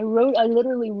 Lounge. I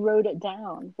literally wrote it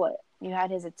down. What? You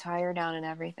had his attire down and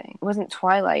everything. It wasn't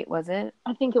Twilight, was it?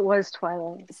 I think it was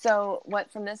Twilight. So,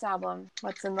 what from this album?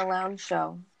 What's in the lounge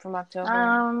show from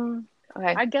October?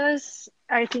 Okay.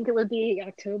 I think it would be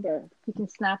October. You can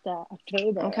snap that.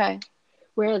 October. Okay.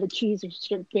 Wear the cheese or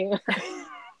strip bare.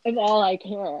 Is all I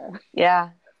care. Yeah.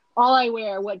 All I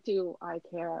wear. What do I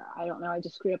care? I don't know. I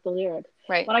just screwed up the lyric.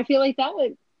 Right. But I feel like that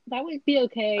would be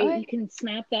okay. You can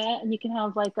snap that, and you can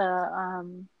have like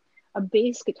a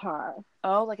bass guitar.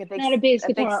 Oh, like a big, not a bass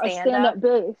guitar, a stand-up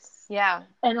bass. Yeah.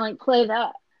 And like play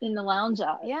that in the lounge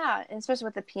act. Yeah, and especially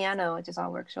with the piano, it just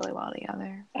all works really well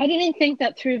together. I didn't think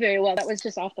that through very well. That was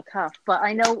just off the cuff, but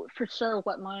I know for sure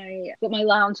what my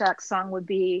lounge act song would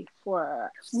be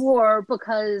for War,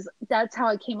 because that's how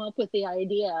I came up with the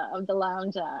idea of the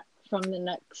lounge act from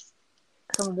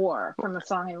War, from the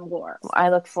song in War. Well, I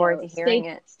look forward to hearing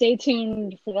it. Stay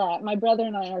tuned for that. My brother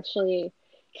and I actually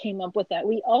came up with that.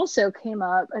 We also came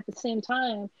up at the same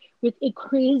time with a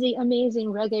crazy, amazing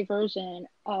reggae version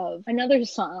of another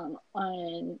song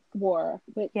on War.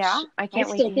 Which I can't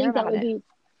wait to hear about it. That would be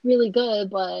really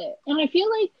good, and I feel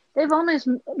like they've almost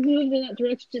moved in that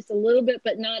direction just a little bit,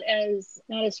 but not as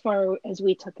far as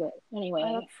we took it. Anyway,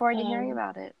 I look forward to hearing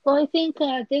about it. Well, I think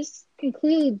this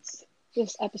concludes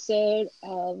this episode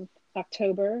of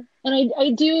October. And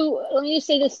I do, let me just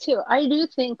say this too. I do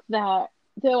think that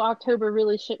though October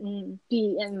really shouldn't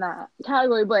be in that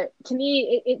category, but to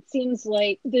me, it seems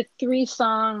like the 3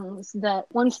 songs that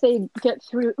once they get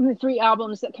through the 3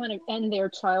 albums that kind of end their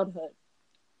childhood.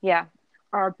 Yeah.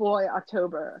 Are Boy,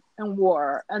 October, and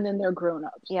War, and then they're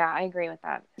grown-ups. Yeah, I agree with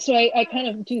that. So I kind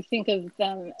of do think of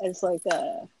them as like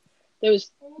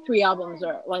those 3 albums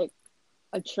are like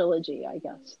a trilogy, I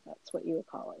guess. That's what you would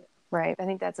call it. Right. I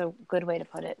think that's a good way to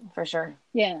put it, for sure.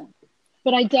 Yeah.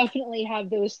 But I definitely have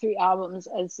those 3 albums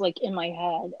as like in my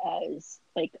head as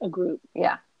like a group.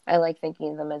 Yeah. I like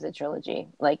thinking of them as a trilogy,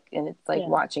 and it's like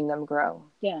watching them grow.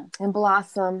 Yeah. And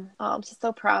blossom. Oh, I'm just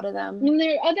so proud of them. I mean,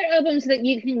 there are other albums that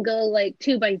you can go like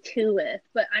 2 by 2 with,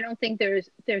 but I don't think there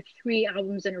are 3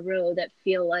 albums in a row that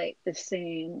feel like the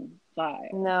same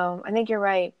vibe. No, I think you're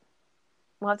right.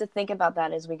 We'll have to think about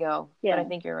that as we go. Yeah. But I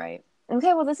think you're right.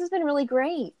 Okay, well, this has been really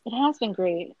great. It has been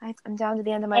great. I'm down to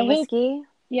the end of my whiskey.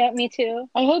 Yeah, me too.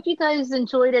 I hope you guys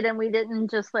enjoyed it and we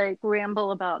didn't just like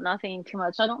ramble about nothing too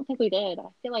much. I don't think we did. I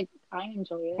feel like I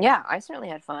enjoyed it. Yeah, I certainly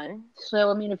had fun.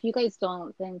 So, I mean, if you guys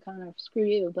don't, then kind of screw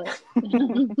you. But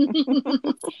I'm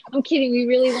kidding. We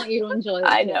really want you to enjoy it.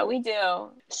 I know, we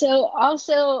do. So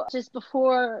also, just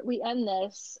before we end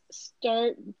this,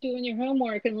 start doing your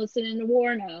homework and listening to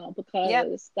War now,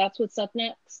 because that's what's up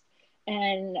next.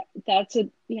 And that's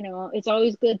it's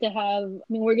always good to have, I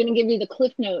mean, we're going to give you the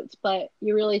cliff notes, but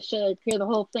you really should hear the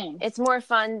whole thing. It's more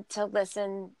fun to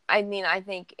listen. I mean, I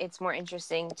think it's more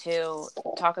interesting to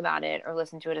talk about it or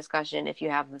listen to a discussion if you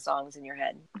have the songs in your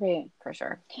head. Right. For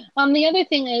sure. The other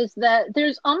thing is that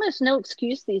there's almost no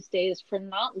excuse these days for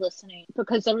not listening,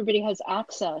 because everybody has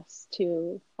access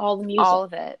to all the music. All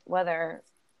of it, whether...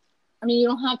 I mean, you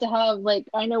don't have to have, like,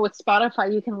 I know with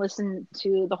Spotify, you can listen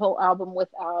to the whole album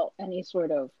without any sort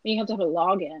of, you have to have a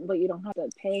login, but you don't have to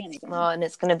pay anything. Well, and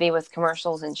it's going to be with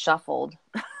commercials and shuffled.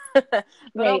 But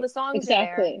right, all the songs are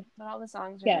there. But all the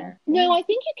songs are there. No, I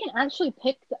think you can actually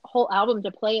pick the whole album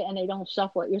to play it and they don't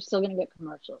shuffle it. You're still going to get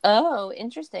commercials. Oh,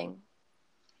 interesting.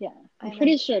 Yeah, I'm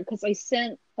pretty sure, because I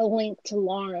sent a link to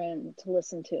Lauren to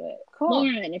listen to it. Cool.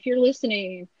 Lauren, if you're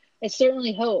listening... I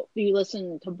certainly hope you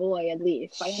listen to Boy at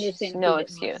least. I understand. No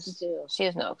excuse. She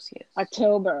has no excuse.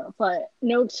 October, but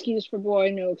no excuse for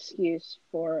Boy, no excuse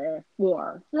for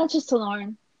War. Not just to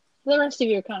Lauren. The rest of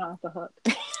you are kind of off the hook.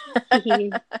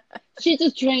 She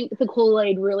just drank the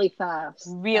Kool-Aid really fast.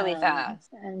 Really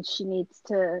fast. And she needs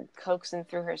to... coaxing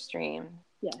through her stream.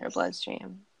 Yes. Her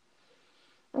bloodstream.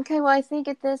 Okay, well, I think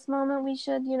at this moment we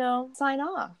should, sign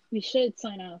off. We should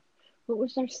sign off. What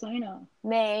was our sign off?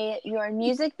 May your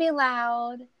music be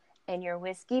loud and your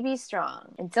whiskey be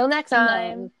strong. Until next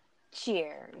time,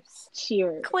 cheers.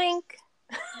 Cheers. Clink.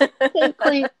 Clink,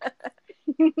 clink.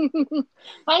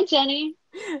 Bye, Jenny.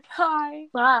 Bye.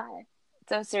 Bye.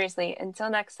 So seriously, until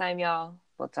next time, y'all,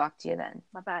 we'll talk to you then.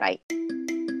 Bye-bye. Bye.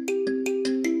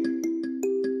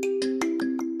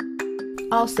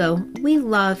 Also, we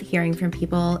love hearing from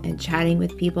people and chatting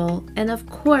with people. And of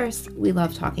course, we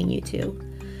love talking YouTube.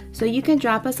 So you can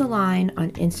drop us a line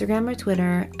on Instagram or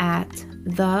Twitter at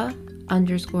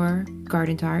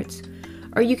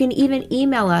 _gardentarts, or you can even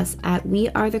email us at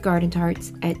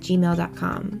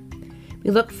wearethegardentarts@gmail.com.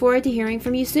 We look forward to hearing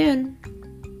from you soon.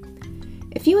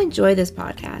 If you enjoy this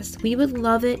podcast, we would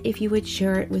love it if you would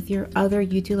share it with your other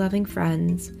YouTube-loving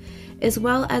friends, as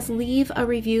well as leave a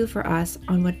review for us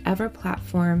on whatever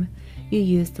platform you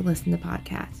use to listen to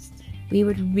podcasts. We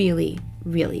would really,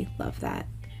 really love that.